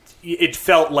it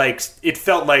felt like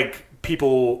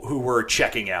people who were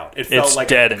checking out. It felt like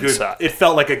dead inside. It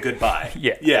felt like a goodbye.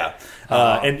 Yeah.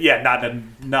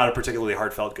 Not a particularly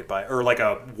heartfelt goodbye or like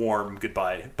a warm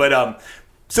goodbye. But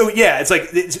So yeah, it's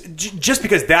like just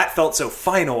because that felt so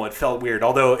final, it felt weird.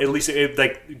 Although at least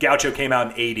like Gaucho came out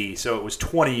in '80, so it was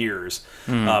 20 years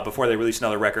before they released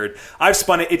another record. I've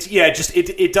spun it.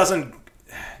 It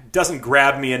doesn't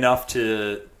grab me enough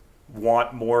to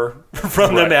want more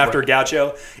from them after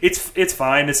Gaucho. It's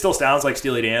fine. It still sounds like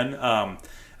Steely Dan.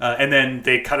 And then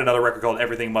they cut another record called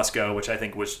Everything Must Go, which I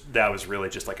think was really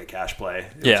just like a cash play.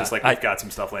 It was just like we've got some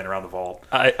stuff laying around the vault.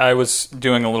 I was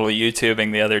doing a little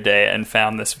YouTubing the other day and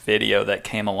found this video that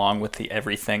came along with the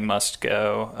Everything Must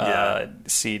Go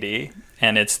CD.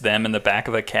 And it's them in the back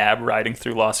of a cab riding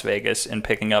through Las Vegas and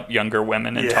picking up younger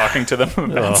women and talking to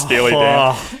them about Steely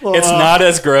Dan. It's not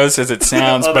as gross as it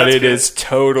sounds, but it is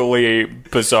totally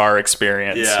bizarre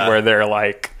experience where they're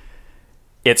like,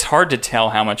 it's hard to tell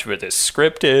how much of it is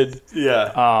scripted.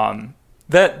 Yeah.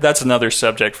 That's another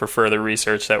subject for further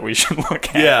research that we should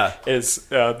look at. Yeah. Is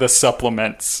the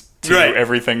supplements to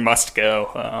Everything Must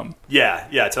Go.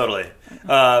 Yeah, totally.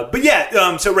 But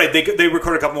yeah, so they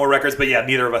recorded a couple more records, but yeah,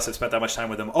 neither of us have spent that much time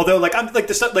with them. Although, like, I'm like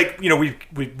the stuff, like, you know, we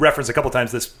referenced a couple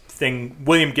times this thing.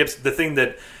 The thing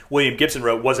that William Gibson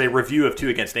wrote was a review of Two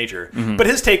Against Nature. Mm-hmm. But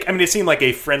his take, I mean, it seemed like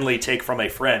a friendly take from a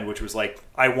friend, which was like,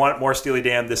 I want more Steely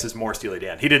Dan. This is more Steely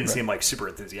Dan. He didn't seem like super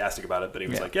enthusiastic about it, but he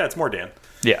was like, yeah, it's more Dan.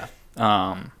 Yeah.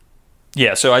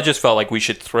 Yeah, so I just felt like we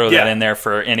should throw that in there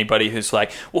for anybody who's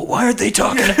like, well, why aren't they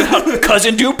talking about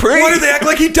Cousin Dupree? Why do they act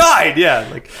like he died? Yeah,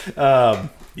 like,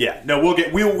 yeah. No,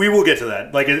 we will get to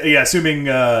that. Like, yeah, assuming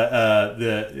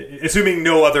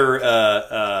no other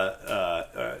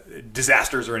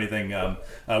disasters or anything,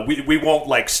 we won't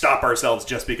like stop ourselves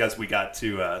just because we got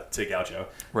to Gaucho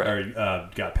or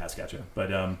got past Gaucho. But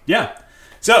yeah,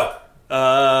 so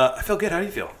I feel good. How do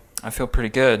you feel? I feel pretty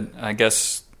good. I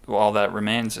guess. All that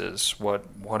remains is what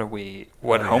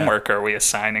homework are we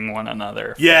assigning one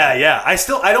another? Yeah.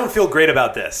 I don't feel great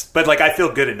about this, but like I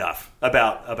feel good enough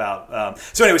about.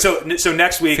 So anyway, so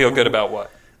next week, feel good about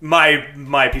what?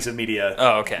 My piece of media.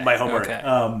 Oh, okay. My homework.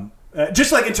 Okay.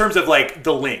 Just like in terms of like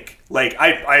the link, like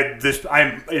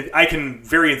I can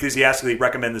very enthusiastically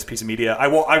recommend this piece of media.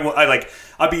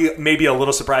 I'll be maybe a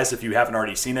little surprised if you haven't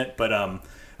already seen it, but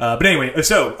anyway,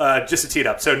 so just to tee it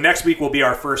up. So next week will be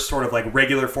our first sort of like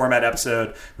regular format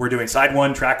episode. We're doing side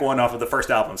one, track one off of the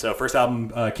first album. So first album,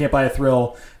 Can't Buy a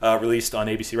Thrill, released on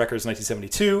ABC Records in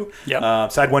 1972.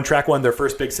 Yep. Side one, track one, their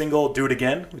first big single, Do It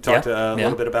Again. We talked a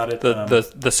little bit about it.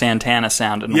 The Santana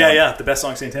sound. Yeah, the best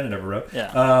song Santana ever wrote.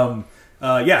 Yeah.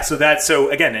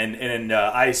 So again, and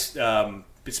I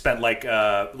spent like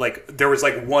there was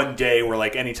like one day where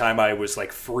like anytime I was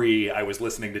like free, I was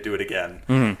listening to Do It Again.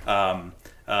 Mm-hmm.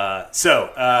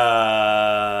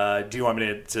 Do you want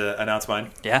me to announce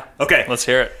mine? Yeah. Okay. Let's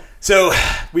hear it. So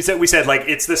we said like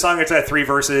it's the song. It's got 3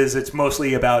 verses. It's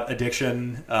mostly about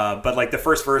addiction, but like the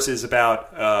first verse is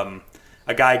about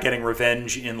a guy getting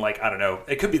revenge in like I don't know.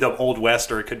 It could be the Old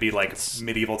West or it could be like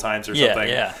medieval times or something.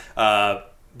 Yeah.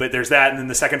 But there's that, and then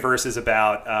the second verse is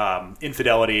about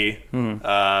infidelity.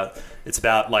 It's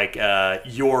about like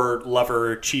your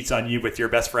lover cheats on you with your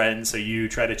best friend, so you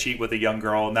try to cheat with a young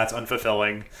girl, and that's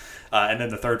unfulfilling. And then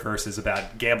the third verse is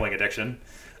about gambling addiction.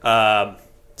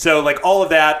 So like all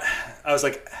of that, I was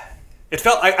like, it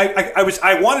felt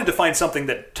I wanted to find something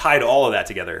that tied all of that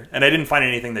together, and I didn't find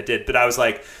anything that did. But I was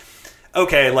like,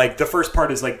 okay, like the first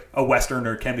part is like a Western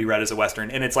or can be read as a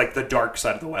Western, and it's like the dark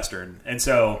side of the Western, and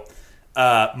so.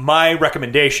 My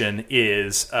recommendation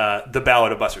is The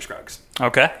Ballad of Buster Scruggs.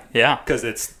 Okay, yeah. Because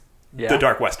it's the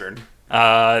Dark Western.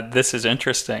 This is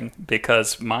interesting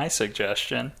because my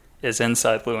suggestion is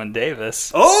Inside Llewyn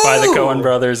Davis by the Coen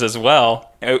Brothers as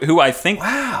well, who I think,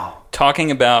 talking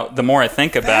about, the more I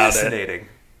think about it,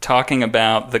 talking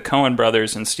about the Coen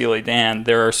Brothers and Steely Dan,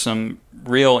 there are some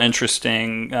real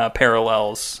interesting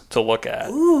parallels to look at.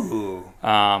 Ooh.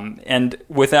 And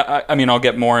without, I mean, I'll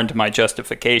get more into my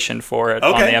justification for it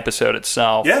on the episode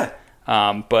itself. Yeah.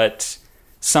 But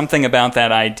something about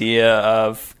that idea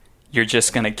of you're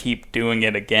just going to keep doing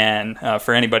it again.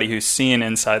 For anybody who's seen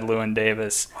Inside Llewyn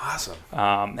Davis, awesome.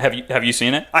 Have you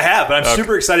seen it? I have, but I'm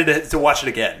super excited to watch it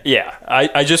again. Yeah,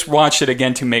 I just watched it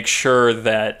again to make sure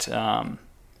that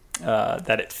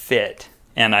that it fit.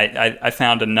 And I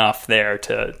found enough there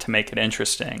to make it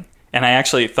interesting. And I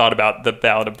actually thought about The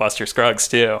Ballad of Buster Scruggs,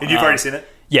 too. And you've already seen it?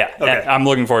 Yeah. Okay. I'm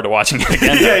looking forward to watching it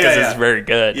again because it's very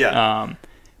good. Yeah.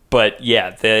 But,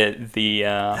 yeah,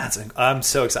 I'm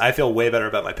so excited. I feel way better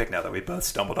about my pick now that we both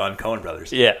stumbled on Coen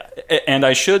Brothers. Yeah. And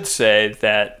I should say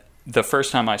that the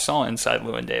first time I saw Inside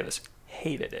Llewyn Davis,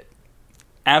 hated it.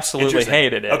 Absolutely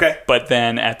hated it. Okay. But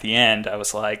then at the end, I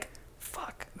was like,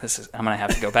 fuck, I'm going to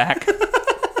have to go back.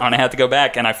 and I had to go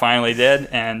back, and I finally did.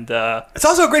 And it's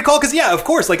also a great call because, yeah, of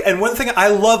course. Like, and one thing, I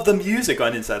love the music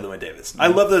on Inside Llewyn Davis. I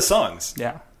love those songs.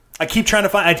 Yeah. I keep trying to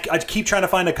find. I keep trying to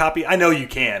find a copy. I know you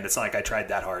can. It's not like I tried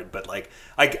that hard, but like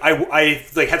I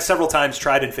like have several times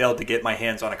tried and failed to get my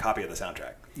hands on a copy of the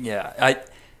soundtrack. Yeah,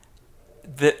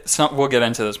 we'll get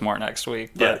into this more next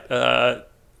week. But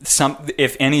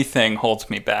if anything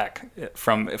holds me back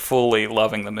from fully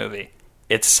loving the movie,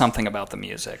 it's something about the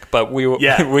music. But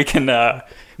we can.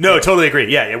 No, totally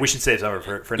agree. Yeah, we should save some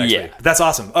for next week. That's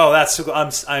awesome. Oh,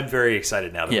 I'm very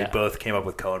excited now that we both came up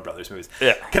with Coen Brothers movies.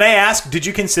 Yeah. Can I ask? Did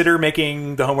you consider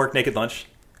making the homework Naked Lunch?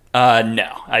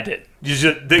 No, I did.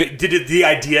 Did the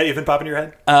idea even pop in your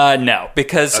head? No,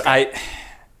 because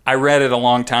I read it a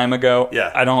long time ago.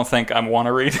 Yeah. I don't think I want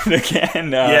to read it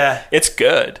again. It's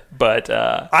good, but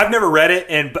I've never read it,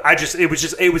 and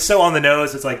it was so on the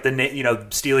nose. It's like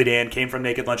Steely Dan came from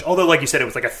Naked Lunch, although like you said, it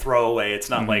was like a throwaway. It's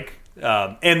not like,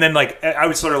 and then like I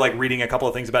was sort of like reading a couple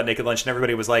of things about Naked Lunch, and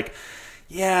everybody was like,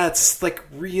 yeah, it's like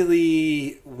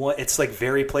really it's like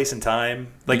very place and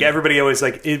time. Like everybody always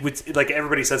like it would like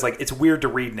everybody says like it's weird to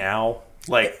read now,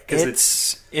 like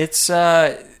because it's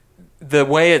the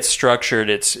way it's structured,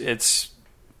 it gets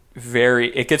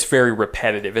very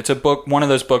repetitive. It's a book, one of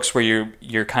those books where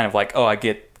you're kind of like, oh, I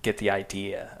get the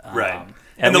idea, right?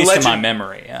 At least in my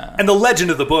memory. And the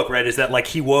legend of the book, right, is that like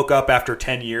he woke up after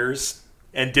 10 years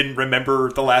and didn't remember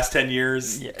the last 10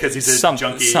 years because he's a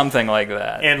junkie, something like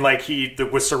that. And like he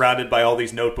was surrounded by all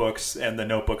these notebooks, and the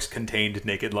notebooks contained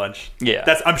Naked Lunch. Yeah,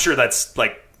 I'm sure that's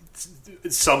like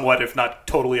somewhat, if not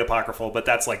totally apocryphal, but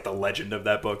that's like the legend of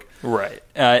that book. Right.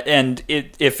 And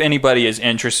if anybody is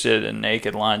interested in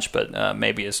Naked Lunch, but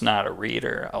maybe is not a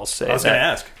reader, I'll say I was going to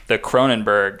ask. The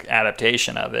Cronenberg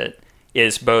adaptation of it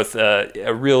is both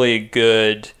a really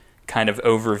good kind of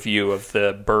overview of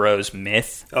the Burroughs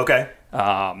myth. Okay.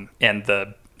 And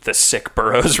the sick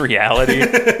Burroughs reality,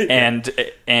 and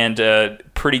a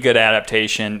pretty good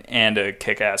adaptation, and a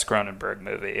kick-ass Cronenberg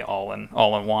movie, all in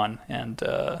one, and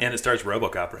it stars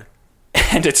RoboCop, right?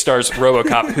 And it stars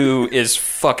RoboCop, who is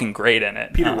fucking great in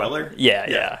it. Peter Weller.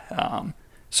 Yeah.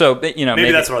 So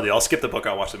maybe that's what I'll skip the book.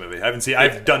 I'll watch the movie.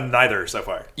 I've done neither so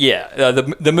far. Yeah,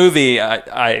 the movie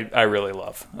I really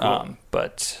love. Cool.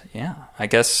 But yeah, I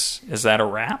guess, is that a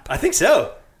wrap? I think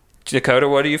so. Dakota,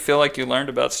 what do you feel like you learned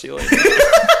about Steely Dan?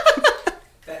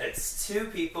 That it's two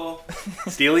people.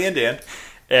 Steely and Dan.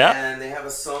 Yeah. And they have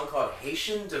a song called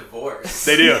Haitian Divorce.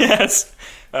 They do. Yes.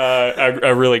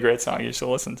 A really great song. You should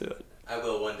listen to it. I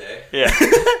will one day. Yeah.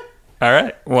 All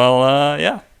right. Well,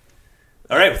 yeah.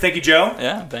 All right. Well, thank you, Joe.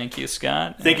 Yeah. Thank you,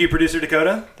 Scott. Thank you, producer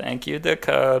Dakota. Thank you,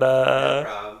 Dakota. No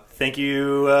problem. Thank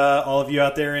you, all of you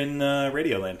out there in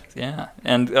Radioland. Yeah,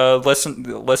 and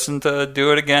listen to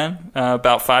Do It Again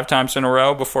about 5 times in a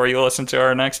row before you listen to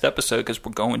our next episode, because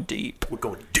we're going deep. We're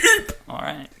going deep. All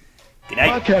right. Good night.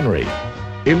 Mark Henry,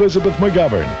 Elizabeth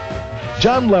McGovern,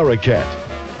 John Larroquette,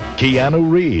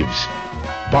 Keanu Reeves,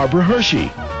 Barbara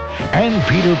Hershey, and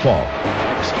Peter Falk.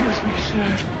 Excuse me,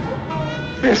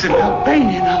 sir. There's an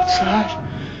Albanian outside,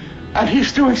 and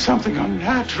he's doing something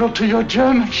unnatural to your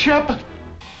German Shepherd.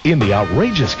 In the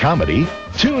outrageous comedy,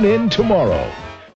 tune in tomorrow.